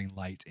Mhm. bring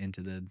light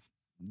into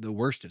the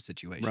worst of Right.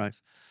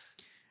 situations.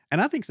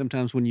 And I think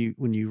sometimes when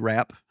you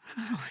rap,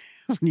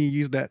 when you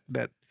use that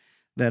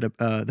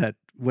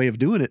way of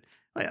doing it,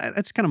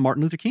 that's kind of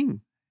Martin Luther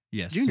King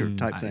Yes, Jr.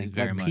 type is thing,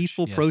 very like much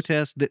peaceful yes.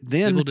 protest that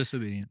Civil then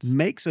disobedience.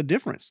 makes a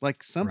difference.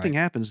 Like something Right.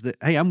 happens that,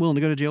 hey, I'm willing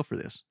to go to jail for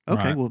this.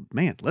 Okay, Right. well,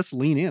 man, let's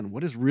lean in.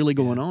 What is really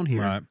Yeah. going on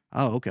here? Right.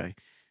 Oh, okay.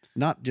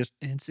 Not just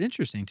And it's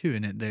interesting too,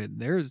 and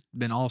there's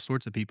been all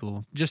sorts of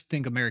people. Just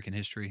think American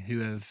history who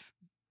have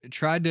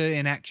tried to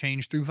enact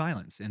change through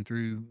violence and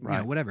through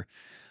right. whatever,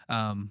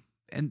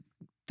 and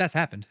that's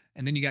happened.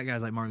 And then you got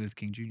guys like Martin Luther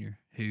King Jr.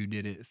 who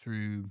did it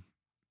through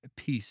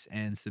peace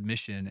and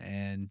submission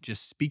and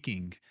just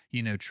speaking,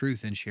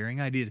 truth and sharing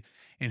ideas.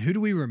 And who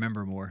do we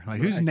remember more?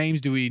 Like whose Right.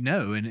 names do we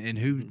know? And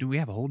who Mhm. do we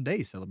have a whole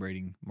day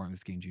celebrating Martin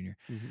Luther King Jr.?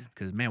 Mhm.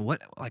 Because man,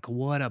 what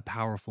a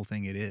powerful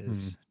thing it Mm.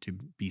 is to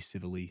be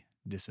civilly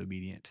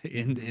disobedient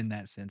Mhm. in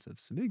that sense of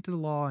submitting to the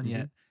law and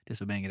yet Mhm.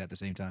 disobeying it at the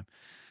same time.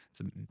 It's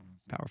a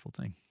powerful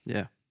thing.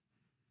 Yeah.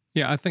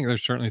 Yeah, I think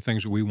there's certainly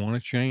things that we want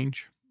to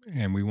change,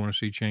 and we want to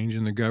see change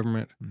in the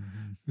government.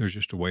 Mhm. There's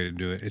just a way to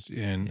do it.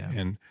 Yeah.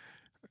 And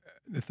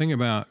the thing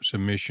about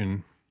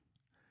submission,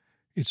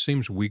 it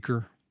seems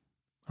weaker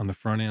on the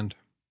front end,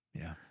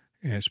 Yeah.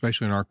 and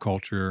especially in our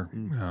culture,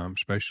 Mm.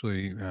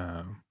 especially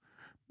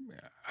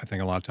I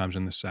think a lot of times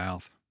in the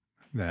South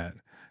that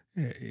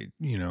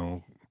you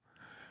know.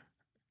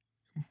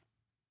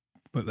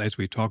 But as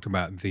we talked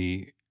about,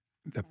 the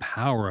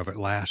power of it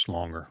lasts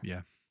longer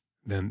Yeah.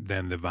 than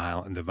the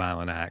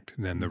violent act,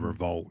 than the Mhm.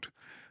 revolt.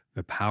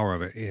 The power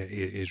of it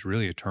is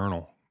really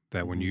eternal.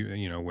 That when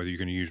Mhm. whether you're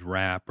going to use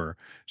rap or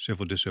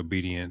civil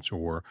disobedience,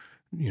 or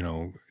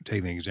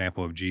take the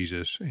example of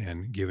Jesus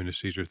and giving to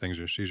Caesar things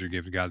are Caesar,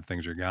 give to God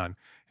things are God,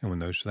 and when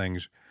those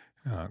things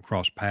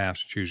cross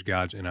paths, choose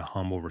God's in a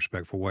humble,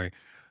 respectful way,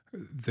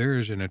 there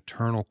is an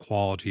eternal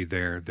quality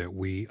there that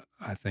we,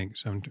 I think,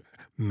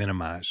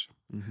 minimize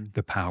Mhm.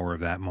 the power of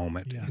that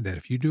moment. Yeah. That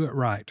if you do it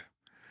right,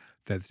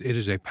 that it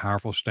is a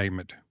powerful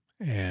statement,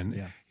 and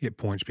Yeah. it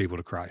points people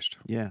to Christ.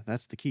 Yeah,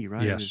 that's the key,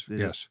 right? Yes,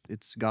 yes.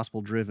 It's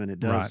gospel driven.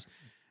 It Right. does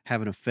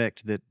have an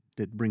effect that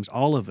brings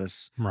all of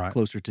us Right.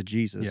 closer to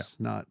Jesus,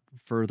 not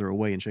further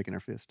away and shaking our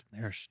fist.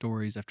 There are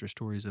stories after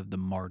stories of the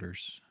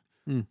martyrs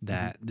Mm.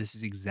 that this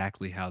is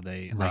exactly how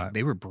they Right.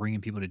 they were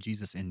bringing people to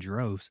Jesus in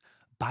droves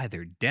by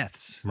their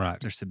deaths, Right.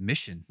 their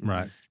submission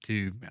Right.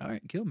 to all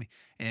right, kill me,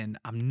 and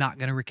I'm not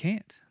going to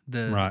recant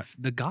Right.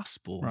 the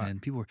gospel. Right.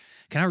 And people were,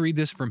 can I read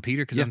this from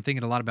Peter? Because Yeah. I'm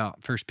thinking a lot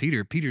about First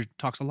Peter. Peter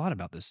talks a lot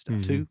about this stuff.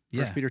 Mhm. 2,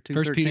 Yeah. 1 Peter 2,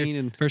 First Peter, 13,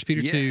 and First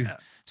Peter 2. yeah.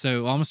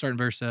 So I'm gonna start in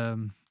verse.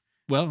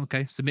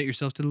 Okay. Submit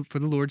yourselves for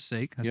the Lord's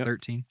sake. That's Yep.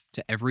 13.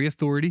 To every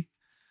authority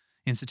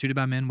instituted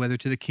by men, whether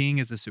to the king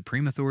as the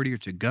supreme authority or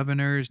to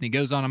governors. And he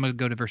goes on. I'm going to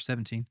go to verse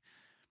 17.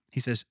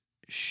 He says,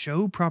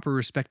 show proper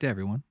respect to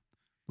everyone.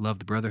 Love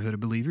the brotherhood of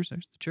believers.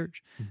 There's the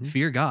church. Mhm.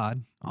 Fear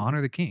God.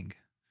 Honor the king.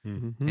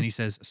 Mhm. And he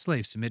says,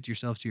 slaves, submit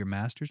yourselves to your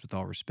masters with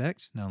all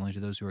respect, not only to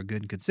those who are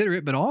good and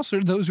considerate, but also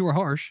to those who are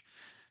harsh.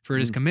 For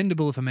it is Mm.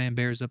 commendable if a man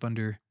bears up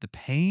under the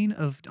pain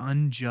of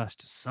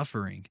unjust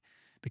suffering.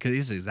 Because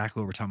this is exactly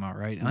what we're talking about,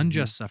 right? Mhm.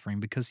 Unjust suffering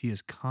because he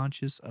is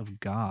conscious of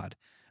God.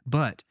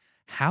 But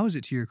how is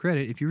it to your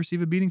credit if you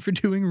receive a beating for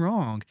doing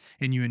wrong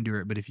and you endure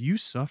it? But if you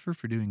suffer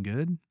for doing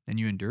good and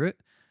you endure it,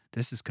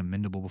 this is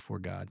commendable before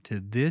God. To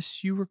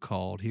this you were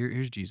called.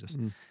 Here's Jesus.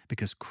 Mm.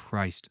 Because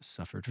Christ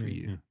suffered for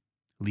you, Mhm.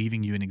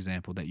 leaving you an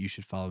example that you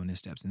should follow in his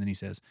steps. And then he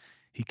says,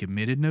 he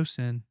committed no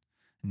sin,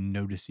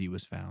 no deceit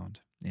was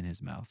found in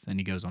his mouth. And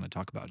he goes on to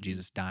talk about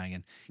Jesus dying,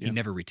 and he Yeah.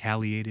 never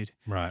retaliated.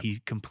 Right. He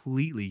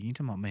completely, you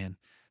talking about, man,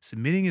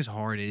 submitting is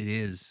hard. It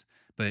is,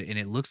 and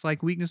it looks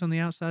like weakness on the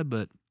outside,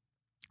 but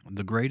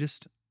the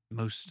greatest,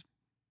 most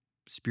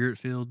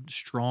spirit-filled,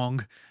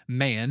 strong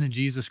man,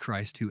 Jesus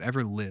Christ, who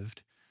ever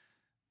lived,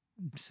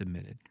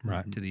 submitted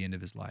Right. to the end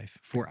of his life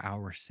for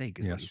our sake,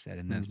 is what he Yes. said.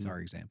 And that's Mhm. our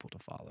example to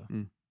follow.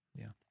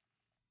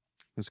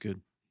 That's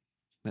good.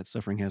 That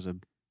suffering has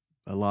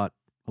a lot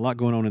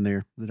going on in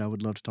there that I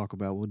would love to talk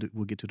about.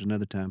 We'll get to it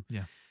another time.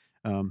 Yeah.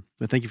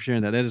 But thank you for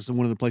sharing that. That is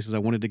one of the places I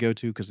wanted to go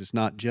to, because it's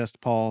not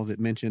just Paul that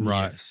mentions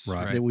Right. Yes,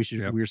 Right. that we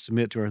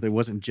submit to her. There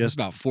wasn't There's just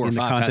about 4 or in the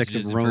 5 context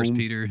passages of in First Rome.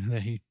 Peter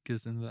that he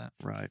goes into that.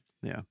 Right.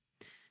 Yeah.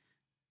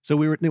 So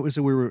we were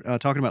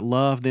talking about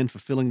love, then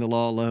fulfilling the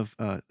law. Love,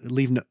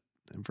 leave no,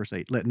 verse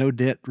 8. Let no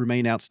debt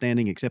remain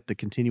outstanding except the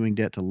continuing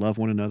debt to love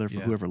one another. For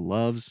Yeah. whoever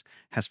loves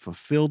has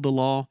fulfilled the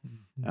law.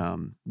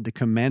 The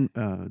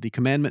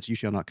commandments: you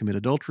shall not commit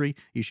adultery,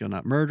 you shall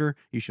not murder,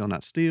 you shall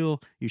not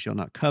steal, you shall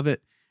not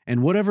covet,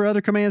 and whatever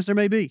other commands there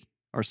may be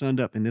are summed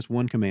up in this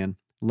one command: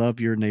 love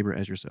your neighbor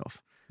as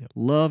yourself. Yep.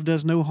 Love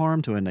does no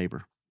harm to a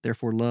neighbor.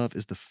 Therefore, love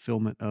is the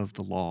fulfillment of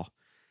the law.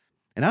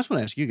 And I just want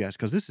to ask you guys,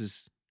 because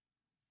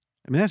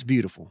that's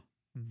beautiful.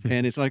 Mhm.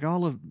 And it's like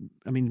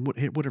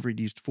whatever he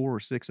used 4 or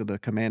 6 of the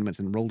commandments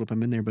and rolled up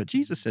them in there. But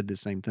Jesus said the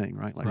same thing,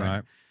 right? Like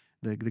Right.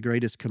 the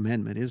greatest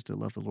commandment is to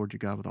love the Lord your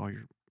God with all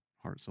your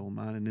heart, soul, and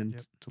mind, and then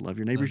Yep. to love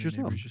your neighbors Love your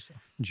yourself. neighbor as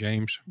yourself.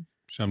 James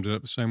summed it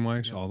up the same way.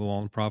 Yep. So all the law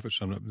and the prophets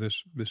summed up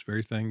this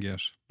very thing.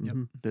 Yes. Yep.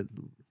 That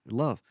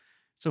love.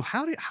 So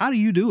how do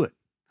you do it?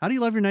 How do you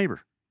love your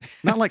neighbor?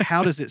 Not like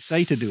how does it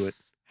say to do it?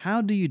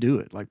 How do you do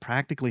it? Like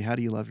practically, how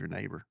do you love your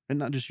neighbor, and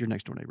not just your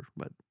next door neighbor,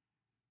 but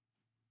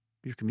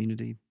your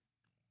community?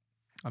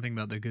 I think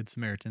about the Good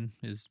Samaritan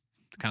is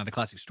kind of the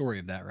classic story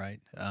of that, right?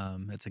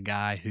 It's a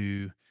guy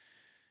who,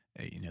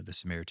 the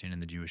Samaritan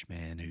and the Jewish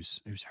man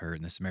who's hurt,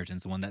 and the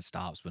Samaritan's the one that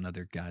stops when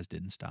other guys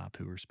didn't stop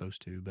who were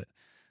supposed to. But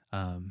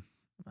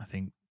I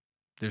think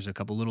there's a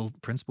couple little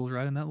principles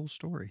right in that little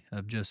story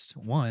of just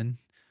one,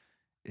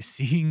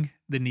 seeing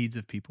the needs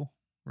of people,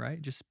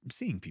 right? Just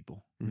seeing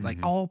people, like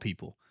Mhm. all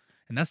people.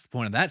 And that's the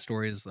point of that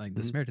story is like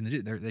the Mhm. Samaritan, the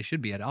Jew, they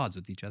should be at odds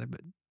with each other,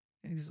 but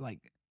it's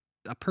like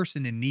a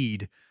person in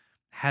need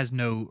has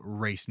no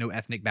race, no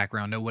ethnic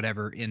background, no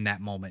whatever in that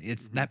moment.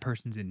 It's Mhm. that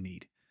person's in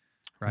need,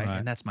 right? Right.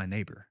 And that's my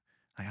neighbor.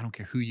 Like, I don't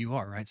care who you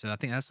are, right? So I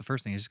think that's the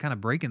first thing is just kind of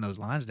breaking those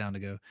lines down to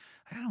go,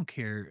 I don't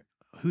care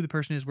who the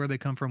person is, where they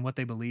come from, what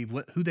they believe,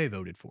 who they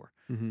voted for.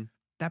 Mhm.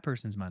 That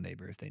person's my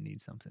neighbor if they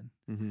need something,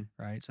 Mhm.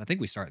 right? So I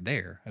think we start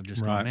there of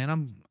just going, Right.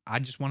 man, I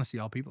just want to see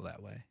all people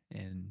that way,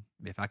 and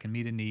if I can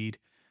meet a need,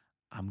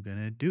 I'm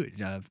gonna do it.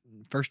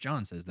 First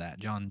John says that.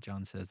 John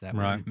says that.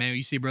 Right. Man,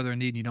 you see a brother in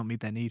need and you don't meet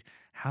that need.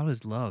 How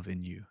is love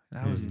in you?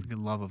 How is Mhm. the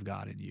love of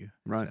God in you?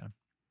 Right. So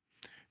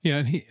Yeah,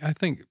 and I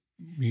think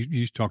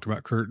you talked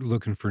about Kurt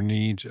looking for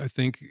needs. I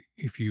think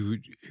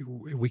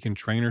we can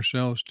train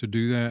ourselves to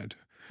do that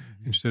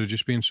instead of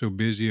just being so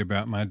busy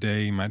about my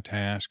day, my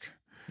task.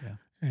 yeah,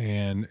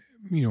 And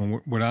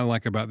what I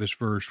like about this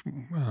verse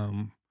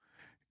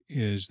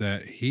is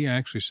that he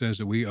actually says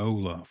that we owe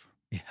love.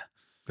 yeah,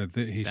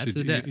 He that's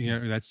said, a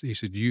debt, he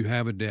said you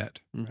have a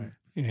debt, Mhm. right?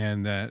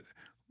 and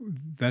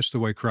that's the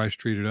way Christ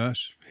treated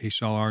us. He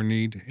saw our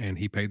need and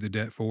he paid the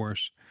debt for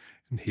us,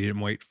 and he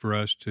didn't wait for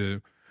us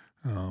to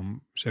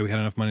say we had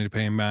enough money to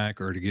pay him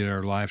back or to get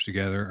our lives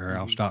together, or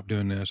I'll Mhm. stop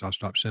doing this, I'll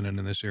stop sinning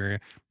in this area.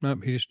 No,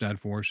 he just died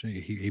for us.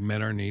 He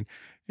met our need.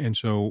 And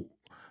so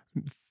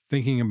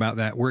thinking about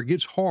that, where it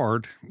gets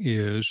hard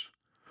is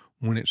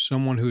when it's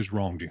someone who's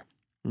wronged you.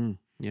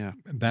 Yeah.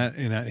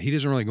 He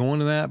doesn't really go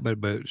into that,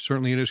 but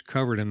certainly it is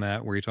covered in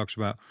that where he talks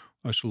about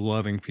us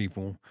loving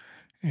people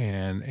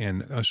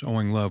and us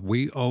owing love.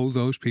 We owe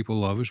those people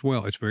love as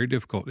well. It's very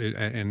difficult.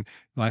 And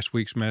last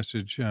week's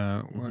message,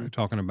 we're Mhm.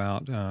 talking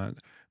about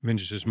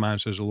vengeance is mine,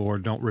 says the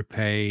Lord. Don't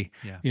repay.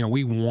 Yeah,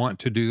 We want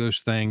to do those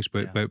things,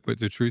 but yeah, but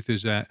the truth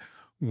is that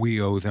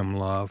we owe them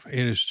love.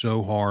 It is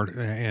so hard,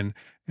 and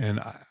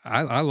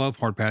I love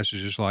hard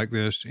passages like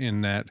this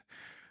in that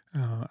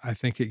I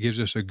think it gives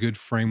us a good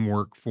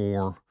framework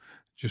for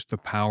just the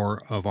power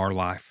of our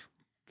life.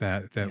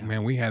 That yeah.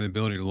 man, we have the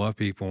ability to love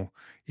people,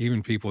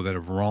 even people that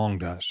have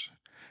wronged us,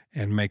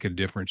 and make a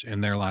difference in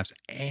their lives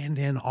and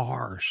in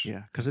ours.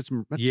 Yeah. Because that's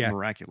Yeah,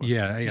 miraculous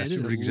yeah, Yeah, it yes, is.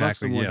 to love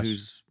exactly, someone yes,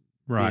 who's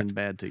right, being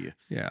bad to you,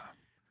 yeah,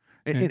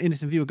 and, and and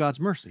it's in view of God's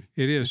mercy.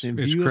 it It's is. in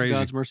It's view of crazy.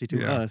 God's mercy to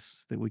Yeah,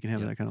 us that we can have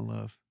Yep. that kind of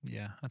love.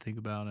 Yeah, I think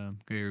about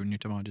when you're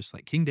talking about just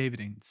like King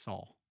David and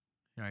Saul,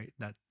 right?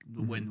 That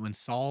Mhm.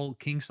 when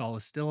King Saul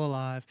is still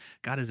alive,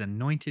 God has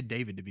anointed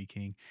David to be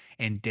king,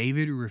 and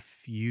David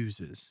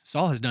refuses.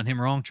 Saul has done him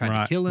wrong, tried to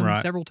right, kill him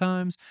right. several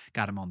times,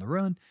 got him on the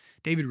run.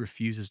 David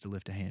refuses to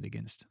lift a hand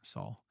against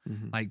Saul.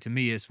 Mhm. Like to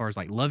me, as far as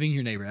like loving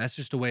your neighbor, that's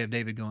just a way of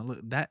David going, look,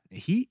 that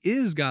he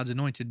is God's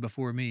anointed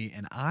before me,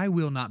 and I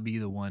will not be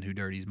the one who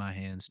dirties my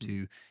hands Mm.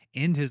 to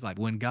end his life.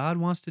 When God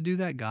wants to do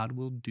that, God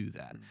will do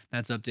that. Mm.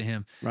 That's up to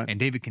him. Right. And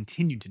David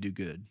continued to do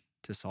good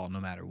to Saul no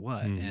matter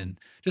what. Hmm. And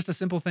just a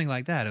simple thing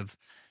like that of,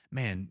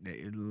 man,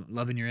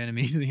 loving your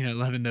enemies,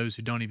 loving those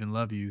who don't even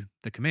love you.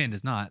 The command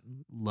is not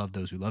love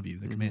those who love you.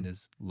 The command Mhm.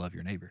 is love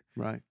your neighbor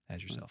Right.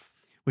 as Right. yourself.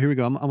 Well, here we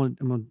go. I'm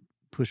gonna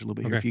push a little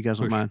bit here Okay, if you guys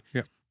don't push. mind,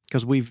 Yep.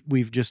 because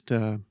we've just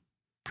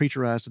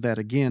preacherized that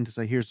again to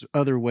say here's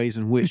other ways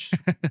in which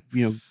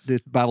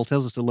the Bible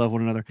tells us to love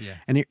one another. Yeah.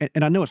 And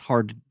I know it's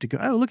hard to go,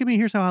 oh, look at me,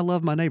 here's how I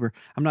love my neighbor.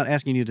 I'm not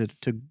asking you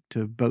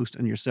to boast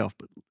in yourself,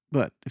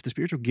 but if the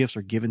spiritual gifts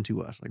are given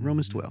to us, like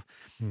Romans Mhm. 12,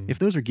 Mhm. if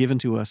those are given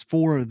to us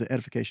for the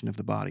edification of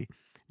the body,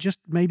 just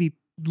maybe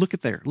look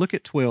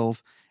at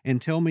 12 and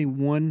tell me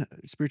one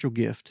spiritual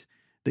gift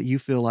that you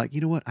feel like,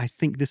 you know what, I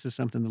think this is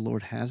something the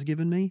Lord has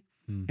given me.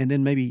 Mm. And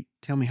then maybe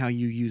tell me how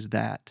you use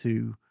that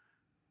to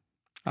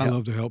I help.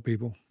 love to help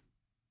people.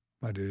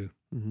 I do.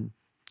 Mhm.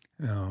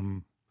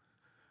 Um,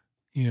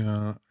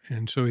 Yeah,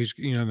 and so the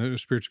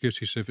spiritual gifts.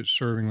 He said, if it's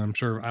serving them,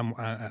 serve.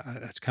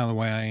 That's kind of the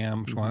way I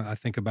am. So Mhm. I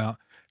think about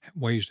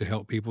ways to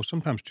help people.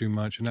 Sometimes too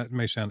much, and that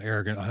may sound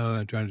arrogant. Oh,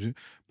 I'm trying to do,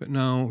 but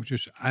no,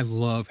 just I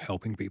love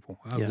helping people.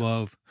 I Yeah.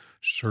 love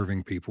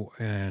serving people,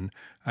 and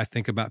I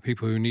think about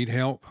people who need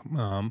help,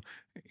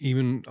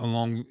 even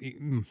along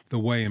the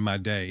way in my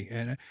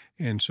day,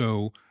 and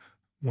so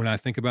When I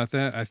think about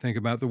that, I think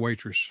about the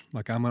waitress.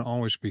 Like, I'm gonna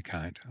always be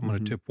kind. I'm gonna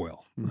Mhm. tip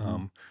well.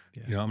 Mhm.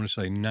 You know, I'm gonna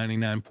say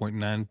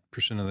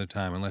 99.9% of the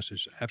time, unless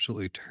it's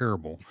absolutely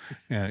terrible.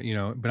 You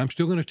know, but I'm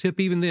still gonna tip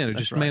even then. It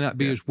That's just may right. not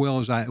be Yeah. as well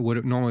as I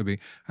would normally be.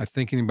 I'm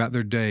thinking about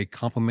their day,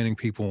 complimenting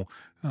people,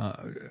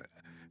 uh,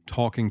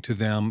 talking to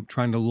them,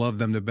 trying to love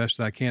them the best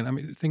that I can. I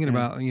mean, thinking Yeah.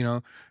 about, you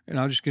know, and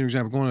I'll just give an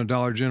example, going to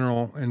Dollar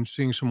General and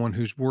seeing someone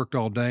who's worked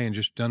all day and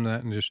just done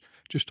that, and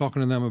just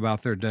talking to them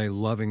about their day,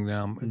 loving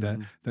them,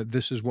 Mhm. that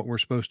this is what we're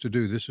supposed to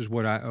do. This is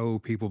what I owe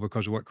people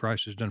because of what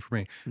Christ has done for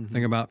me. Mhm.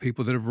 Think about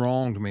people that have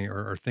wronged me,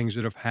 or things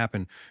that have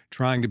happened,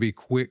 trying to be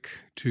quick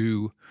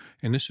to,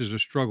 and this is a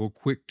struggle,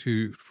 quick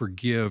to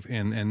forgive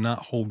and not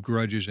hold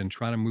grudges and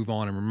try to move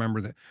on and remember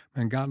that,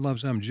 man, God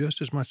loves them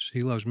just as much as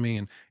he loves me.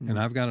 And Mhm.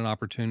 I've got an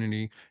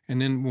opportunity. And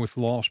then with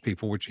lost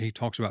people, which he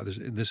talks about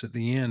this at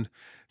the end,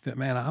 that,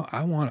 man,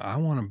 I want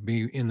to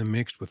be in the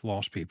mix with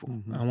lost people.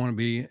 Mhm. I want to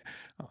be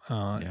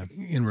Yeah.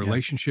 in Yeah.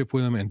 relationship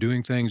with them and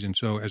doing things. And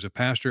so as a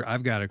pastor,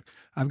 I've got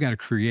to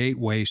create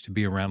ways to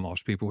be around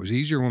lost people. It was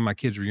easier when my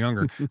kids were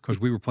younger because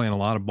we were playing a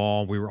lot of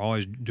ball. We were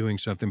always doing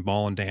something,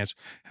 ball and dance,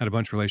 had a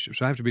bunch of relationships.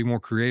 So I have to be more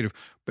creative,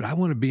 but I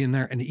want to be in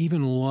there and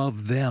even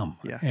love them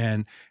Yeah.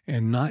 and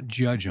not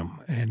judge them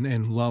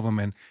and love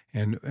them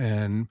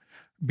and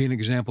be an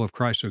example of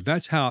Christ. So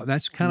that's kind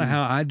of Mm.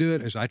 how I do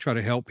it, is I try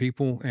to help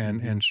people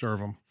and Mhm. serve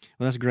them.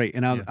 Well, that's great,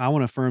 and I Yeah. I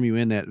wanna affirm you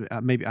in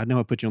that, maybe I know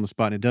I put you on the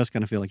spot, and it does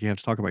kinda feel like you have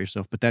to talk about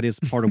yourself, but that is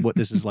part of what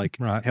this is like,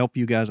 Right. help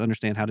you guys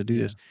understand how to do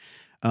Yeah. this.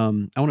 I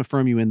wanna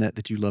affirm you in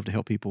that you love to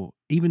help people.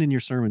 Even in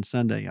your sermon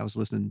Sunday, I was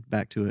listening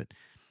back to it,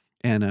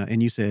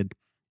 and you said,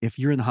 "If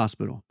you're in the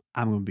hospital,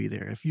 I'm gonna be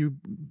there. If you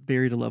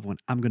buried a loved one,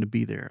 I'm gonna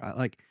be there."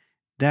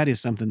 That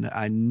is something that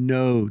I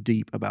know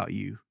deep about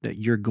you, that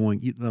you're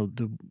going you well,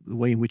 the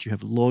way in which you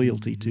have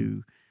loyalty Mhm.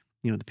 to,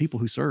 the people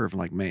who serve,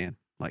 like, man,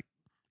 like,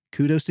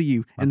 kudos to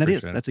you, I and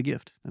appreciate it. that's a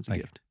gift. That's a Thank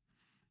you. gift.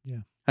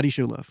 Yeah. How do you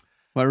show love?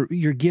 Or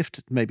your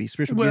gift, maybe,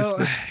 spiritual gift,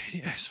 Well, but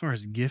yeah, as far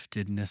as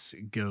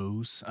giftedness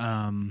goes,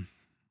 and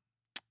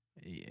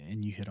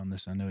you hit on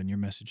this, I know, in your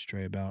message,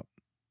 Trey, about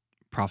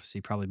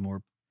prophecy, probably more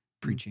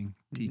Mm, preaching,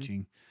 mhm,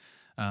 teaching,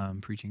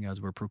 preaching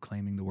God's word,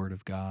 proclaiming the word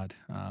of God.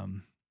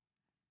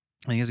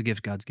 I think it's a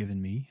gift God's given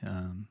me,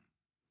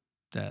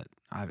 that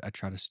I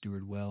try to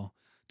steward well,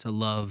 to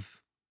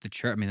love the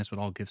church. I mean, that's what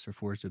all gifts are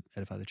for, is to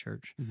edify the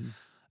church. mhm,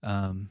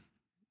 Um,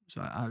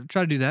 so I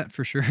try to do that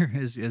for sure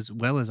as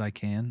well as I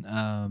can.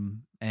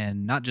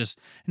 And not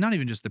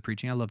even just the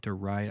preaching. I love to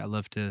write. I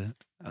love to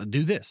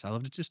do this. I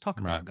love to just talk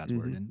Right. about God's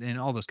word mhm, and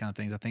all those kind of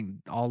things. I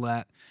think all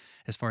that,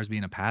 as far as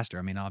being a pastor,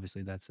 I mean,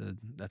 obviously that's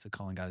a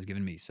calling God has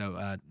given me. So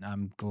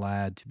I'm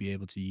glad to be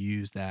able to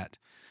use that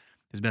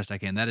as best I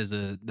can. That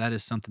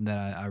is something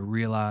that I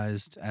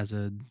realized as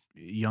a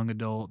young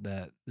adult,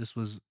 that this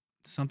was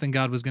something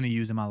God was going to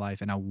use in my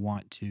life, and I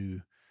want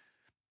to.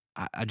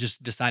 I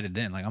just decided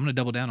then, like, I'm going to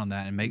double down on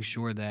that and make mhm,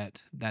 sure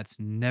that that's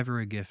never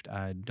a gift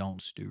I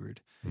don't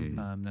steward. mhm.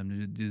 I'm going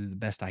to do the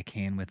best I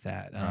can with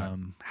that, Right.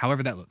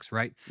 however that looks,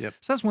 right? Yep.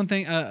 So that's one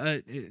thing.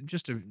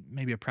 Just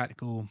maybe a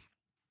practical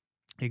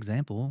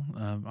example.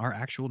 Our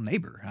actual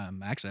neighbor.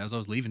 Actually, as I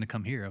was leaving to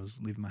come here, I was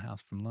leaving my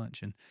house from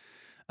lunch, and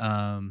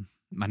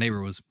my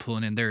neighbor was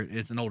pulling in there.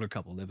 It's an older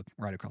couple, live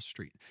right across the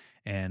street,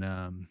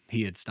 and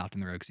he had stopped in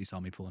the road because he saw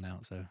me pulling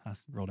out. So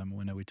rolled down my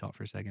window. We talked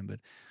for a second, but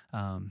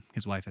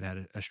his wife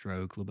had a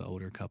stroke, a little bit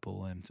older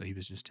couple, and so he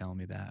was just telling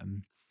me that.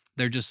 And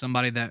they're just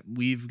somebody that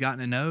we've gotten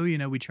to know. You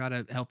know, we try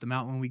to help them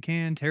out when we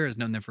can. Tara's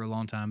known them for a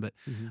long time, but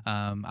Mhm.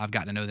 I've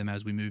gotten to know them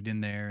as we moved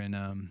in there, and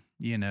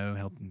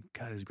help him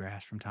cut his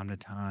grass from time to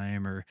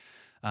time, or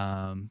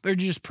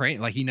just pray.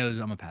 Like, he knows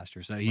I'm a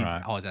pastor, so he's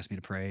Right. always asked me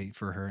to pray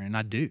for her, and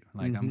I do.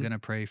 Like, I'm Mhm, gonna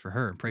pray for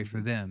her, and pray for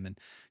mhm, them, and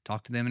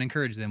talk to them and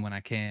encourage them when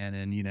I can,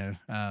 and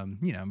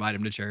invite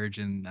them to church.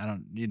 And I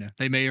don't,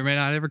 they may or may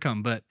not ever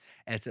come, but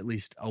it's at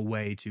least a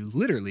way to,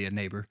 literally a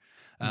neighbor,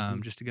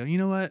 mhm, just to go. You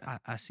know what?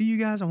 I see you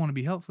guys. I want to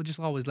be helpful. Just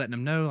always letting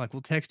them know. Like,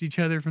 we'll text each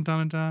other from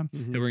time to time.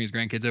 He'll mhm, bring his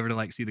grandkids over to,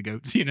 like, see the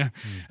goats,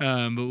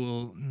 Mm. but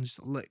we'll just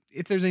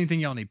if there's anything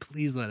y'all need,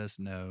 please let us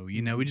know. We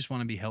mhm, just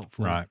want to be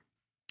helpful Right.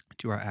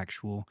 to our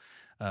actual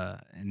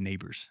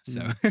neighbors.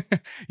 So,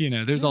 mhm.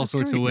 there's Yeah, all that's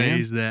sorts of great, man.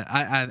 ways that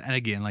and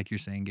again, like you're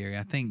saying, Gary,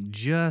 I think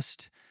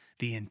just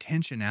the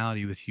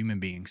intentionality with human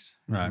beings,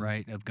 Right. Mhm.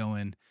 right? Of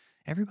going,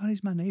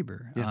 everybody's my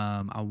neighbor.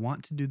 Yeah. I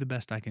want to do the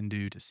best I can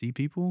do to see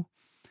people,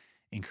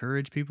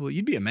 encourage people.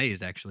 You'd be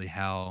amazed, actually,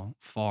 how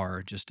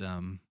far just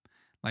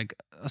like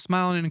a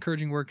smile and an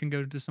encouraging word can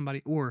go to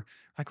somebody, or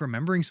like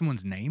remembering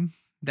someone's name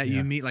that you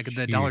Yeah. meet, like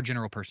the Dollar Huge.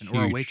 General person,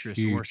 or a Huge. waitress,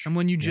 or Huge.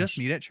 someone you just Yes.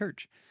 meet at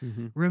church.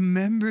 Mhm,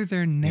 Remember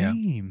their Yeah.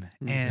 name,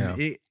 and mhm.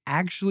 Yeah. it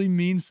actually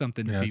means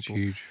something to Yeah. It's people.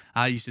 huge.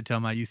 I used to tell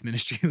my youth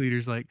ministry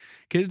leaders, like,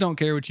 kids don't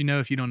care what you know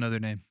if you don't know their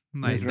name.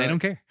 That's Like, they right. don't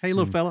care. "Hey,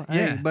 little Mm. fella. Hey,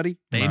 Yeah, buddy."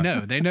 they Right.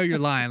 know. They know you're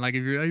lying. Like,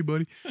 if you're, hey,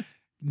 buddy,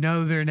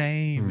 know their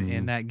name,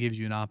 and Mhm. that gives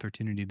you an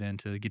opportunity then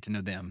to get to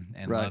know them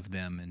and Right. love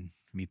them and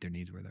meet their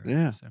needs where they're at.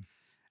 Yeah. So,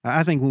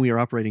 I think when we are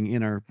operating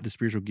in the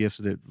spiritual gifts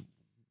that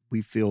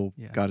we feel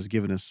yeah, God has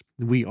given us,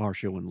 we are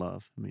showing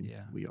love. I mean,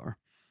 yeah. we are.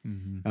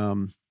 Hmm.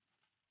 Um,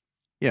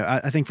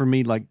 Yeah, I think for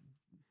me, like,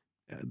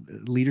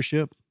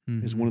 leadership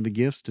is one Mhm. of the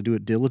gifts, to do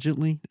it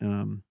diligently.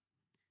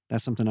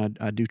 That's something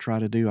I do try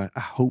to do. I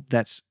hope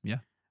that's Yeah.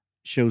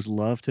 shows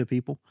love to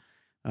people.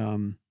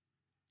 Um,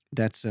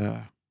 that's,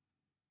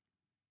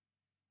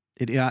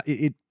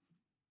 it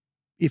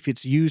if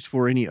it's used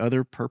for any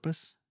other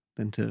purpose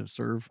than to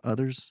serve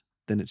others,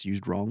 then it's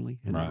used wrongly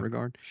in that Right.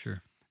 regard.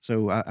 Sure.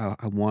 So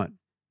I want,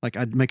 like,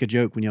 I'd make a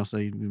joke when y'all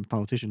say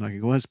politician, like, I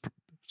go, "Well,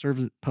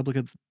 servant,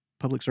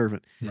 public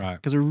servant," Yeah. Right.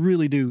 because I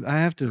really do. I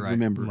have to Right.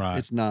 remember Right.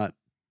 it's not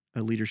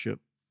a leadership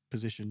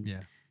position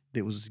Yeah.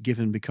 that was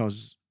given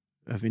because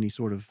of any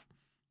sort of,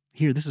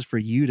 here, this is for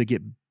you to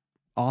get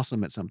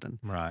awesome at something.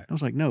 Right. I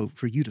was like, no,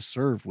 for you to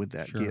serve with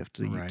that Sure. gift,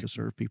 to, Right. to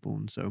serve people.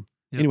 And so,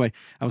 Yep. anyway,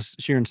 I was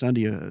sharing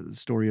Sunday a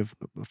story of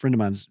a friend of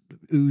mine's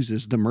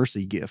oozes the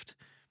mercy gift.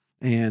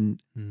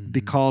 And Mhm.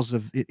 because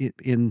of it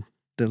in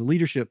the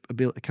leadership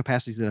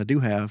capacities that I do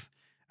have,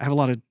 I have a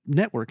lot of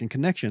network and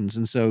connections.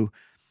 And so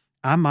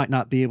I might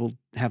not be able to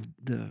have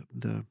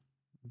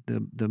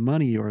the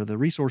money or the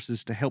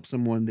resources to help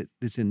someone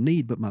that's in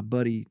need, but my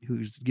buddy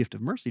whose gift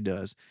of mercy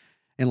does.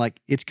 And,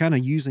 like, it's kinda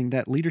using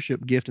that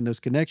leadership gift and those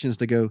connections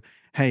to go,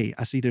 "Hey,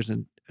 I see there's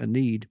a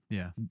need.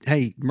 Yeah.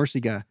 Hey,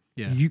 mercy guy,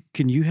 Yeah.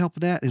 can you help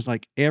with that?" It's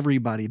like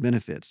everybody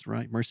benefits,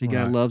 right? Mercy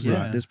guy Right. loves it.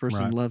 Yeah. This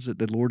person Right. loves it.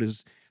 The Lord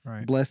is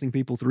Right. blessing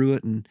people through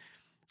it, and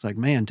it's like,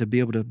 man, to be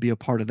able to be a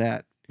part of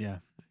that Yeah.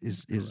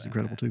 is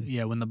incredible too.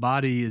 Yeah, when the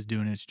body is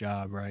doing its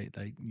job, right?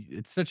 Like,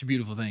 it's such a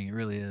beautiful thing. It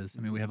really is.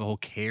 I mean, we Mhm. have a whole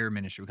care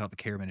ministry. We call it the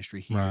care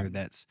ministry here. Right.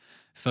 That's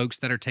folks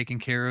that are taking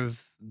care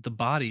of the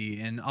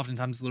body, and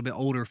oftentimes a little bit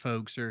older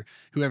folks or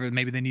whoever.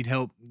 Maybe they need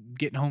help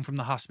getting home from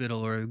the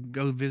hospital or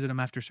go visit them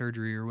after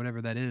surgery or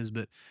whatever that is.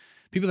 But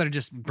people that are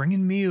just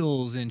bringing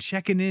meals and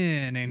checking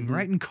in and Mhm.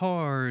 writing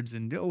cards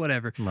and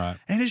whatever. Right.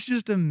 And it's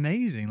just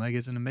amazing. Like,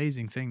 it's an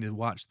amazing thing to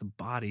watch the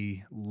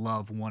body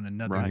love one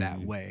another Right.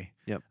 that way.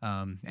 Yep.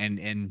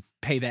 And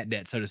pay that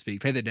debt, so to speak,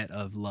 pay the debt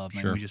of love,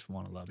 man. Sure. We just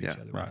want to love each Yeah.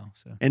 other Right. well.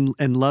 So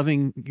And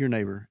loving your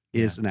neighbor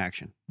is Yeah. an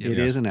action. Yep. It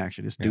Yes. is an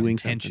action. It's Yeah. doing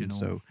something.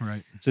 intentional,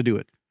 right? So do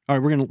it. All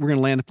right, we're gonna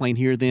land the plane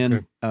here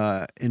then.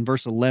 Okay. In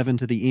verse 11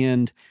 to the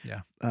end,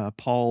 Yeah.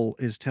 Paul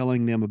is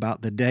telling them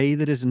about the day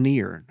that is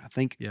near. I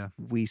think Yeah.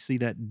 we see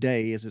that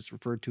day, as it's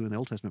referred to in the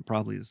Old Testament,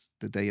 probably as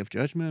the day of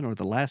judgment or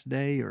the last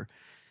day, or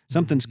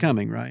something's Mhm.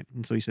 coming, right?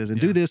 And so he says, and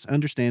Yeah. do this,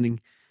 understanding,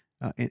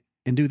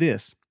 and do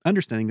this,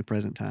 understanding the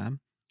present time.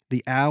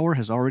 The hour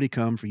has already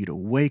come for you to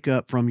wake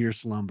up from your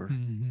slumber.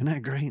 Mhm. Isn't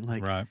that great?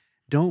 Like, Right.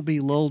 don't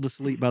be lulled to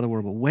sleep by the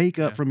world, but wake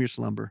up Yeah. from your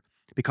slumber,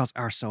 because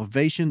our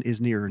salvation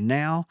is nearer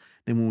now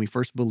than when we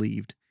first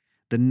believed.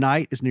 The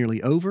night is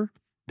nearly over,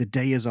 the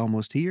day is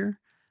almost here.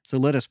 So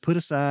let us put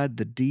aside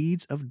the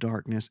deeds of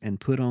darkness and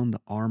put on the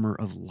armor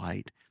of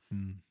light.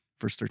 Mm.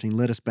 Verse 13,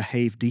 let us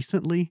behave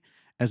decently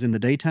as in the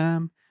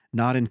daytime,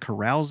 not in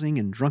carousing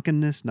and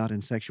drunkenness, not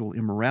in sexual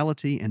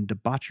immorality and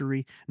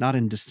debauchery, not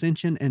in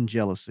dissension and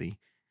jealousy.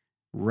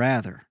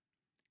 Rather,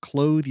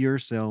 clothe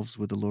yourselves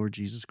with the Lord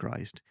Jesus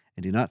Christ,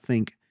 and do not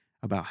think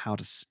about how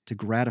to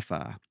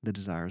gratify the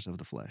desires of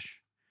the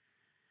flesh.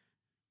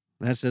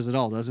 That says it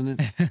all, doesn't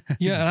it?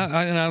 Yeah,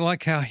 and I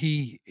like how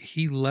he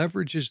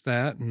leverages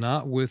that,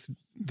 not with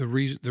the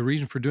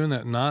reason for doing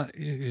that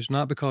is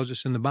not because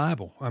it's in the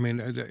Bible. I mean,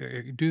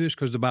 do this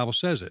because the Bible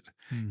says it.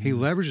 He Mhm.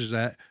 leverages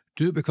that.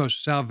 Do it because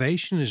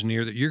salvation is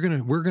near. That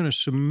we're gonna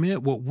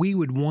submit what we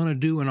would want to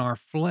do in our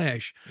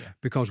flesh, Yeah.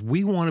 because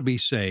we want to be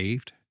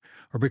saved,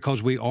 or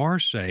because we are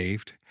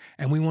saved,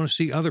 and we want to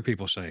see other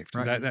people saved.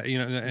 Right.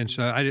 And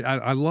so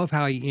I love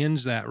how he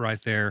ends that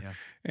right there. Yeah.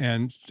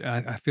 And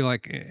I feel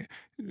like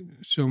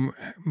so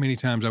many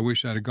times I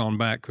wish I'd have gone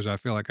back, because I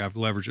feel like I've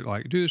leveraged it,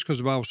 like, do this because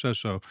the Bible says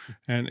so,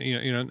 and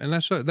and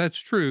that's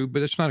true,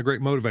 but it's not a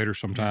great motivator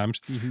sometimes.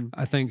 Mm-hmm.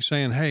 I think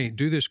saying, hey,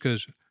 do this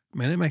because,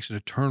 man, it makes an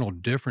eternal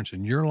difference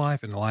in your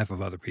life and the life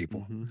of other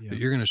people. Mm-hmm. Yeah. That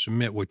you're going to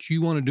submit what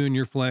you want to do in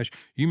your flesh.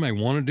 You may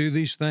want to do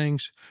these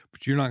things,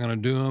 but you're not going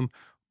to do them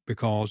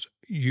because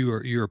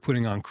you're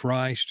putting on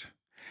Christ,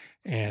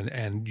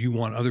 and you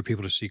want other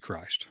people to see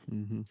Christ.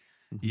 Mm-hmm.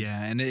 Mm-hmm.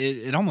 Yeah, and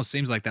it almost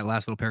seems like that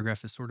last little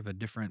paragraph is sort of a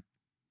different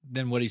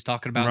than what he's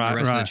talking about in the Right,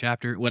 rest of the right.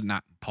 chapter. Well,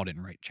 not Paul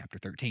didn't write chapter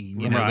 13,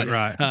 Right, but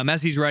right.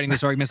 as he's writing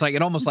this argument, it's like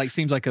it almost like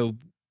seems like a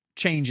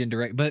change in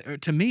direct.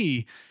 But to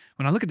me,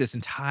 when I look at this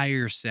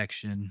entire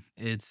section,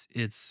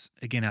 it's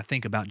again, I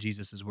think about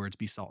Jesus's words,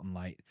 "Be salt and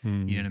light." You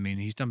know what I mean?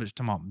 He's talking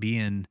about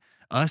being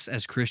us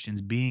as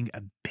Christians, being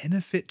a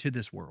benefit to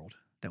this world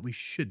that we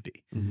should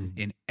be Mm-hmm.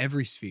 in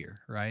every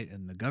sphere, right?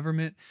 In the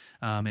government,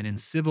 and in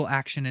civil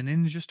action, and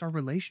in just our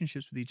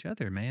relationships with each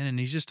other, man. And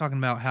he's just talking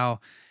about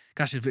how,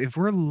 gosh, if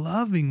we're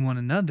loving one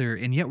another,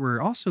 and yet we're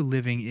also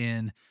living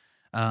in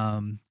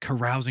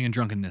carousing and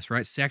drunkenness,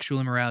 right? Sexual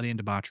immorality and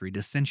debauchery,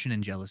 dissension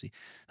and jealousy.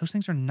 Those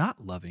things are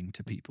not loving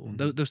to people.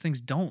 Mhm. Those things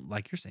don't,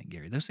 like you're saying,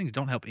 Gary, those things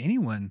don't help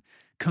anyone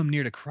come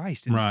near to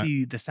Christ and Right.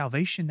 see the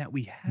salvation that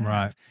we have.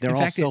 Right. They're In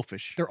all fact,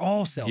 selfish. they're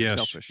all selfish. Yes.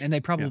 Selfish. And they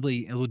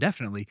probably, it will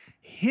definitely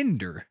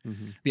hinder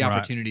Mm-hmm. the Right,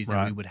 opportunities that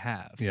we right. would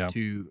have Yeah.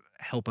 to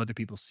help other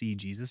people see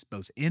Jesus,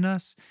 both in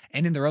us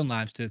and in their own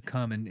lives, to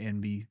come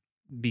and be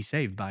be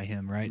saved by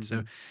him, right?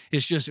 So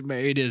Mhm.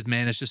 it is,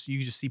 man. It's just, you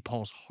just see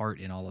Paul's heart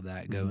in all of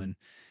that, Mhm. going,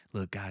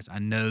 look, guys, I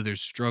know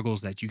there's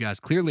struggles that you guys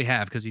clearly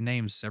have, because he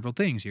names several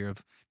things here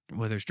of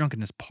whether it's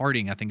drunkenness,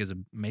 partying, I think is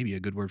maybe a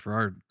good word for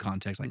our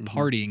context, like Mhm.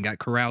 partying, got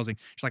carousing.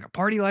 It's like a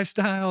party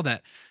lifestyle,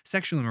 that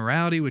sexual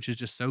immorality, which is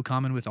just so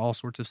common with all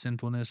sorts of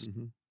sinfulness,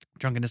 Mhm.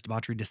 drunkenness,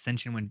 debauchery,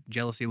 dissension, when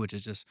jealousy, which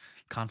is just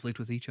conflict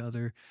with each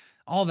other.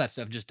 All that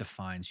stuff just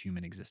defines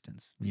human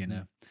existence,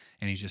 Mhm.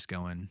 And he's just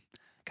going,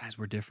 guys,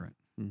 we're different.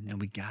 Mhm.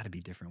 And we got to be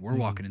different. We're Mm.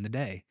 walking in the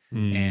day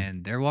Mm.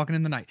 and they're walking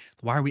in the night.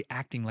 Why are we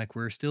acting like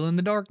we're still in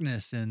the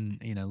darkness?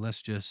 And,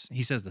 let's just,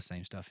 he says the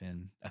same stuff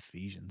in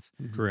Ephesians,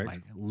 Mhm. Correct.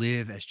 like,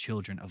 live as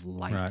children of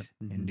light Right.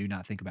 and Mhm. do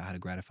not think about how to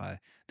gratify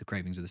the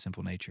cravings of the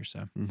sinful nature.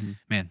 So, Mhm.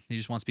 man, he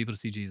just wants people to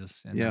see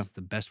Jesus. And Yeah. that's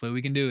the best way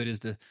we can do it, is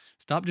to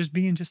stop just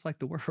being just like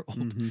the world,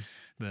 Mhm.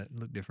 but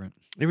look different.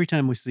 Every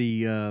time we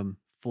see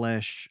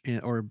flesh,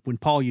 or when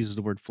Paul uses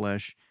the word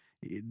flesh,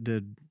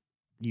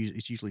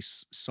 it's usually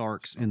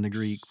sarx in the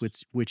Greek,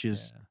 which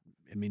is,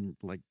 Yeah. I mean,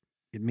 like,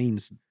 it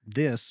means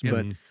this, Yep.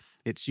 but Mm.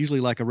 it's usually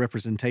like a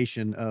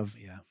representation of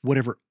Yeah.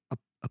 whatever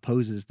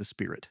opposes the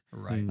spirit,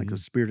 Right. like the Mhm.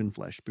 spirit and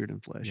flesh,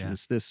 and Yeah.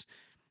 it's this.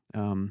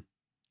 Um,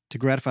 to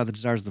gratify the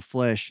desires of the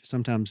flesh,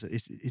 sometimes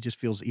it just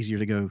feels easier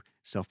to go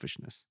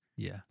selfishness,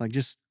 Yeah. like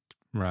just.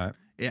 Right.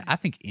 Yeah, I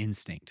think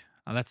instinct.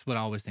 That's what I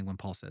always think when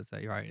Paul says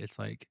that. You're right. It's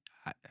like,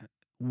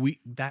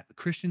 that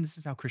Christians. This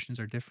is how Christians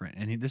are different,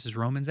 and this is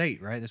Romans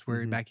 8, right? That's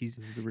where Mhm. back he's,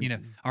 This is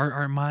the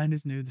our mind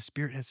is new, the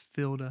Spirit has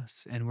filled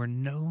us, and we're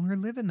no longer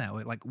living that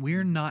way. Like,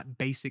 we're not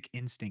basic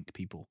instinct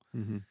people.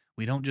 Mhm.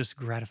 We don't just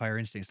gratify our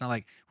instincts. It's not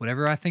like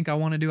whatever I think I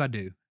want to do, I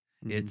do.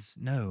 Mhm. It's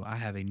no, I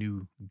have a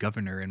new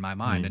governor in my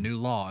mind, a Mm. new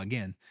law,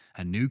 again,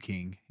 a new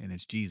king, and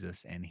it's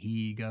Jesus, and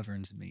he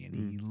governs me and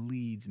he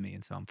leads me,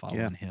 and so I'm Yeah.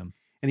 following him.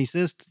 And he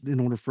says, in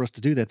order for us to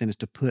do that, then is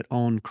to put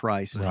on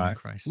Christ. Put on Right.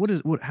 Christ.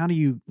 How do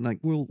you, like,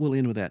 we'll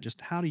end with that. Just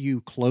how do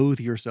you clothe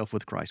yourself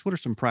with Christ? What are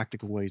some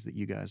practical ways that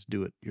you guys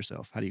do it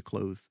yourself? How do you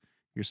clothe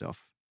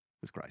yourself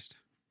with Christ?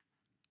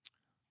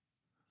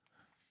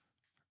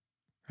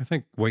 I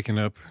think waking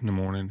up in the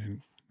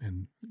morning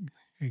and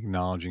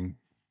acknowledging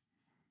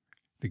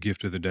the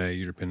gift of the day,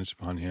 your dependence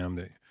upon Him,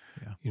 that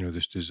Yeah.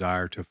 this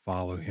desire to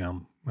follow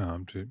Him. I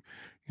don't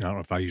know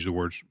if I use the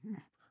words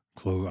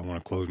clothe. I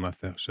want to clothe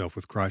myself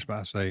with Christ, but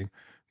I say,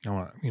 I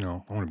want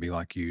to be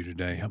like You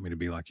today. Help me to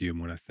be like You in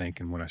what I think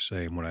and what I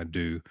say and what I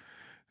do.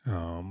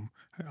 Um,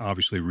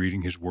 Obviously,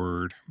 reading His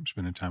Word,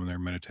 spending time there,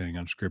 meditating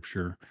on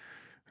Scripture.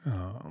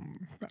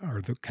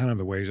 Are the kind of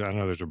the ways. I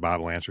know there's a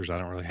Bible answers. I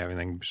don't really have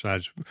anything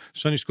besides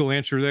Sunday school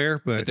answer there,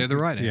 But but they're the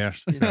right yeah,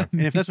 answers. so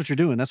And if that's what you're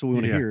doing, that's what we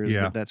want to yeah, hear, is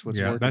yeah, that that's what's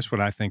yeah. working. That's what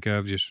I think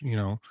of. Just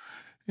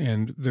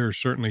and there are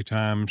certainly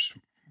times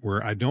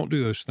where I don't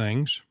do those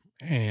things,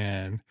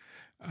 and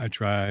I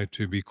try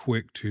to be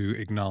quick to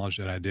acknowledge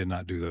that I did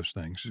not do those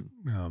things,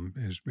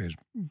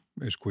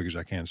 as quick as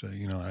I can. Say,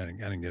 I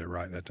didn't get it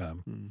right that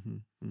time.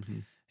 Mm-hmm. Mm-hmm.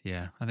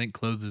 Yeah, I think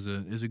clothes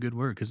is a good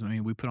word, because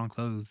we put on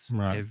clothes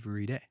Right.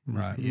 every day,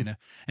 Right. And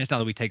it's not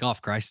that we take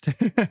off Christ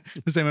the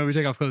same way we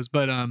take off clothes,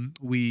 but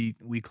we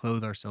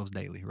clothe ourselves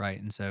daily, right?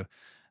 And so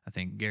I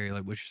think, Gary,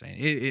 like what you're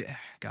saying,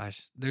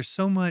 gosh, there's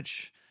so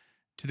much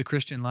to the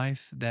Christian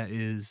life that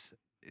is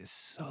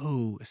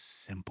so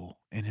simple,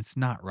 and it's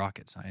not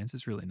rocket science.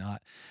 It's really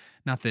not.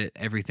 Not that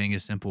everything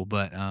is simple,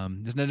 but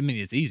this doesn't mean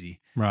it's easy.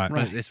 Right. But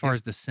Right. as far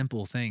as the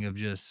simple thing of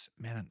just,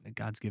 man,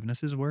 God's given us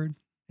His Word,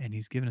 and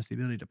He's given us the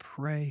ability to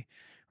pray,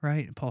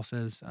 right? And Paul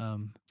says,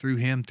 through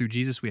Him, through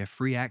Jesus, we have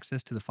free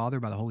access to the Father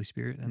by the Holy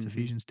Spirit. That's Mhm.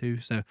 Ephesians 2.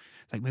 So,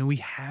 like, man, we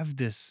have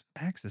this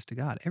access to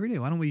God every day.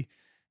 Why don't we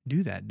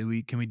do that?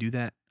 Can we do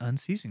that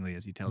unceasingly,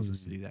 as He tells us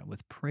to do that,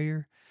 with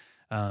prayer,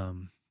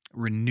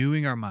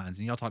 renewing our minds?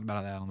 And y'all talked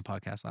about that on the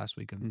podcast last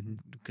week, Mhm.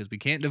 because we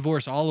can't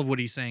divorce all of what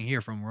he's saying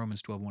here from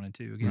Romans 12:1 and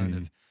 2. Again,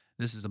 Right. if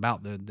this is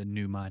about the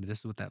new mind, this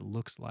is what that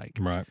looks like.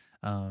 Right.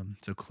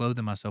 So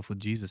clothing myself with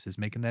Jesus is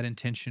making that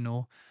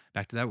intentional,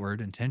 back to that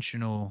word,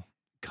 intentional,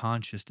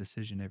 conscious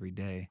decision every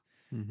day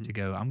Mhm. to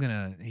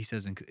go, he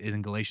says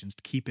in Galatians,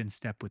 to keep in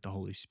step with the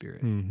Holy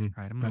Spirit, Mm-hmm.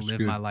 right? I'm going to That's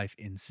live my good. life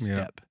in Yeah.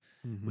 step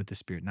Mhm. with the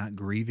Spirit, not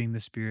grieving the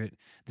Spirit.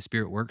 The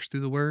Spirit works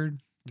through the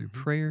word, through Mhm.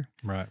 prayer.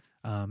 Right.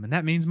 And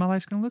that means my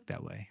life's going to look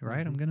that way,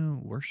 right? I'm Mhm. going to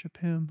worship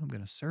Him. I'm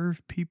going to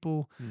serve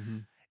people.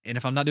 Mhm. And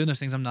if I'm not doing those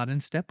things, I'm not in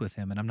step with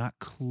Him, and I'm not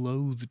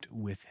clothed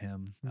with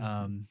Him.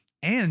 Mhm.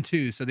 And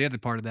too, so the other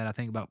part of that, I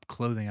think about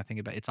clothing, I think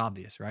about, it's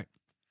obvious, right?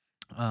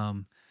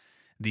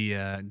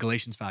 The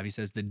Galatians 5, he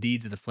says the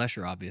deeds of the flesh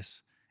are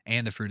obvious,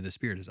 and the fruit of the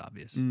Spirit is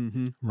obvious.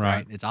 Mhm.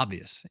 Right? It's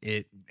obvious.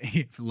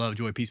 Love,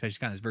 joy, peace, patience,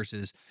 kindness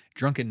versus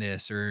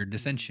drunkenness or Mm-hmm.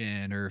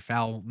 dissension or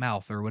foul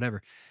mouth or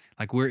whatever.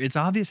 Like, it's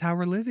obvious how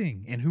we're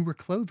living and who we're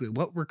clothed with,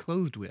 what we're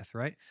clothed with,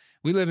 right?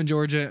 We live in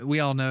Georgia. We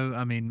all know.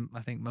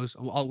 I think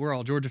we're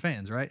all Georgia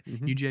fans, right?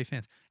 Mhm. UGA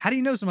fans. How do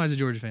you know somebody's a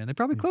Georgia fan? They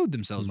probably clothe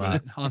themselves with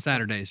Right. it on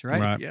Saturdays,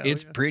 right? Right. Yeah.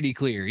 It's pretty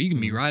clear. You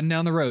can be Mhm. riding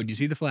down the road, you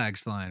see the flags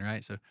flying,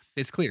 right? So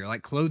it's clear.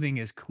 Like, clothing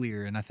is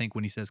clear. And I think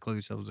when he says clothe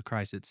yourselves with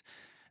Christ, it's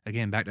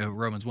again, back to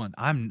Romans 1,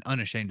 I'm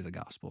unashamed of the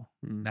gospel.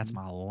 That's Mhm.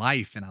 my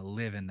life, and I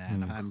live in that,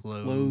 and I'm I'm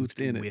clothed clothed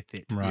in it. with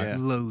it. Right. Yeah.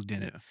 Clothed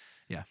in it. Yeah.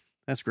 Yeah.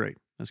 That's great.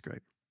 That's great.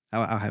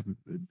 I have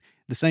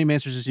the same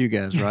answers as you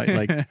guys, right?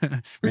 Like, read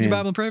man, your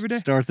Bible and pray every day.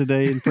 Start the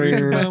day in Read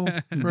your prayer.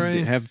 Bible, pray.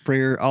 Have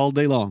prayer all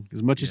day long,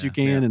 as much as you Yeah.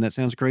 can. Yeah. And that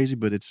sounds crazy,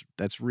 but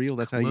that's real.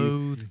 That's how you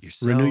Clothe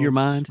renew your yourselves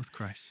mind. with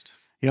Christ.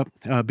 Yep.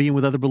 Being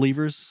with other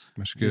believers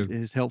That's is, good.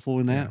 is helpful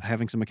in that. Yeah.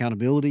 Having some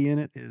accountability in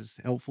it is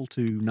helpful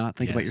to not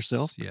think about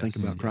yourself, but think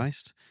about yes.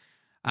 Christ.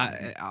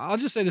 I'll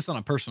just say this on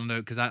a personal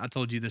note because I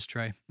told you this,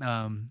 Trey.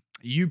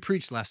 You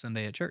preached last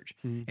Sunday at church,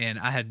 Mhm. and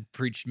I had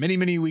preached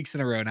many weeks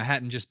in a row, and I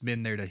hadn't just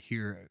been there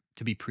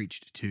to be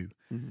preached to,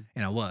 Mhm.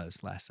 and I was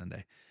last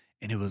Sunday,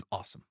 and it was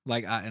awesome.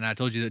 Like, I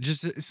told you that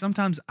just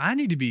sometimes I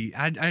need to be.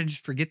 I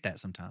just forget that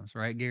sometimes,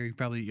 right? Gary, you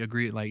probably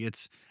agree. Like,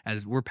 it's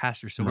as we're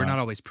pastors, so we're Right. not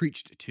always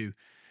preached to,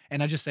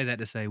 and I just say that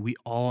to say we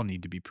all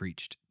need to be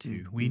preached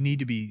to. We Mhm. need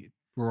to be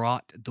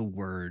brought the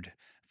word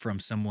from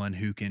someone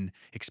who can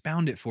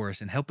expound it for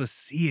us and help us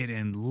see it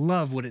and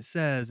love what it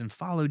says and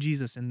follow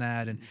Jesus in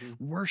that and Mhm.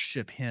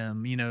 worship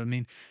him. You know what I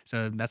mean?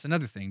 So that's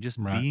another thing, just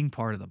Right. being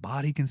part of the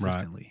body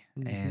consistently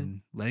Mhm.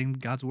 and letting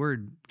God's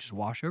word just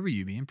wash over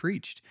you, being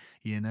preached,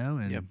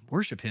 and Yep.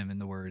 worship him in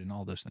the word and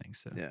all those things.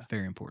 So Yeah.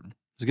 very important.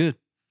 It's good.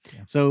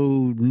 Yeah.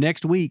 So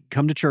next week,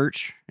 come to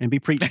church and be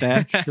preached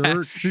at.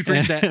 Church. Be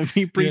preached at.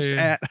 Be preached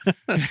Yeah, at.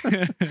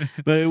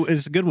 But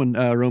it's a good one.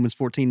 Romans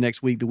 14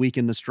 next week, the weak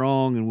and the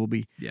strong, and we'll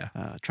be Yeah.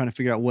 trying to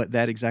figure out what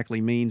that exactly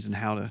means and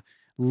how to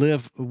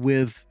live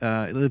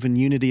in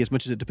unity as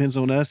much as it depends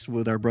on us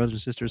with our brothers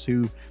and sisters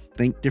who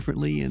think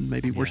differently and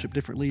maybe Yeah. worship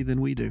differently than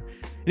we do.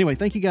 Anyway,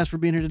 thank you guys for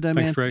being here today,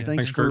 Thanks, man. Trey.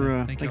 Thanks Thanks, Kurt.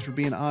 for Thank thanks y'all. for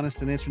being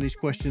honest and answering these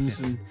questions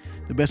in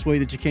the best way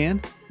that you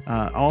can.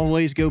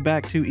 Always go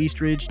back to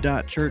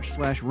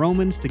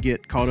eastridge.church/Romans to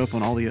get caught up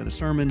on all the other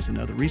sermons and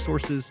other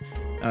resources.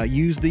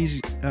 Use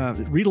these,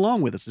 read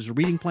along with us. There's a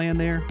reading plan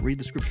there. Read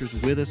the scriptures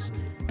with us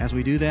as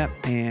we do that,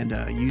 and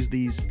use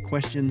these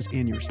questions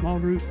in your small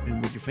group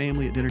and with your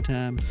family at dinner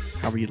time,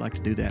 however you'd like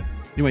to do that.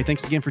 Anyway,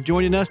 thanks again for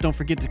joining us. Don't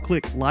forget to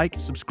click like,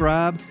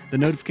 subscribe, the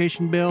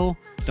notification bell.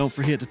 Don't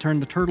forget to turn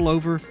the turtle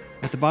over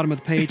at the bottom of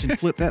the page and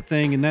flip that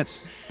thing, and that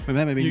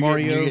may be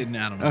Mario. I don't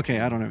know. Okay,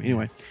 I don't know.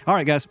 Anyway, all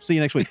right, guys. See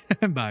you next week.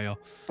 Bye, y'all.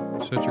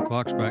 Set your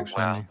clocks back,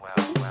 Sandy.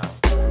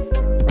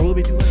 Or will it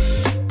be too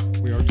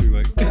late? We are too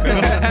late.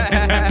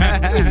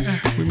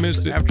 We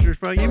missed it. After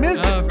church, you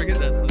missed it. Oh, forget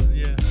that.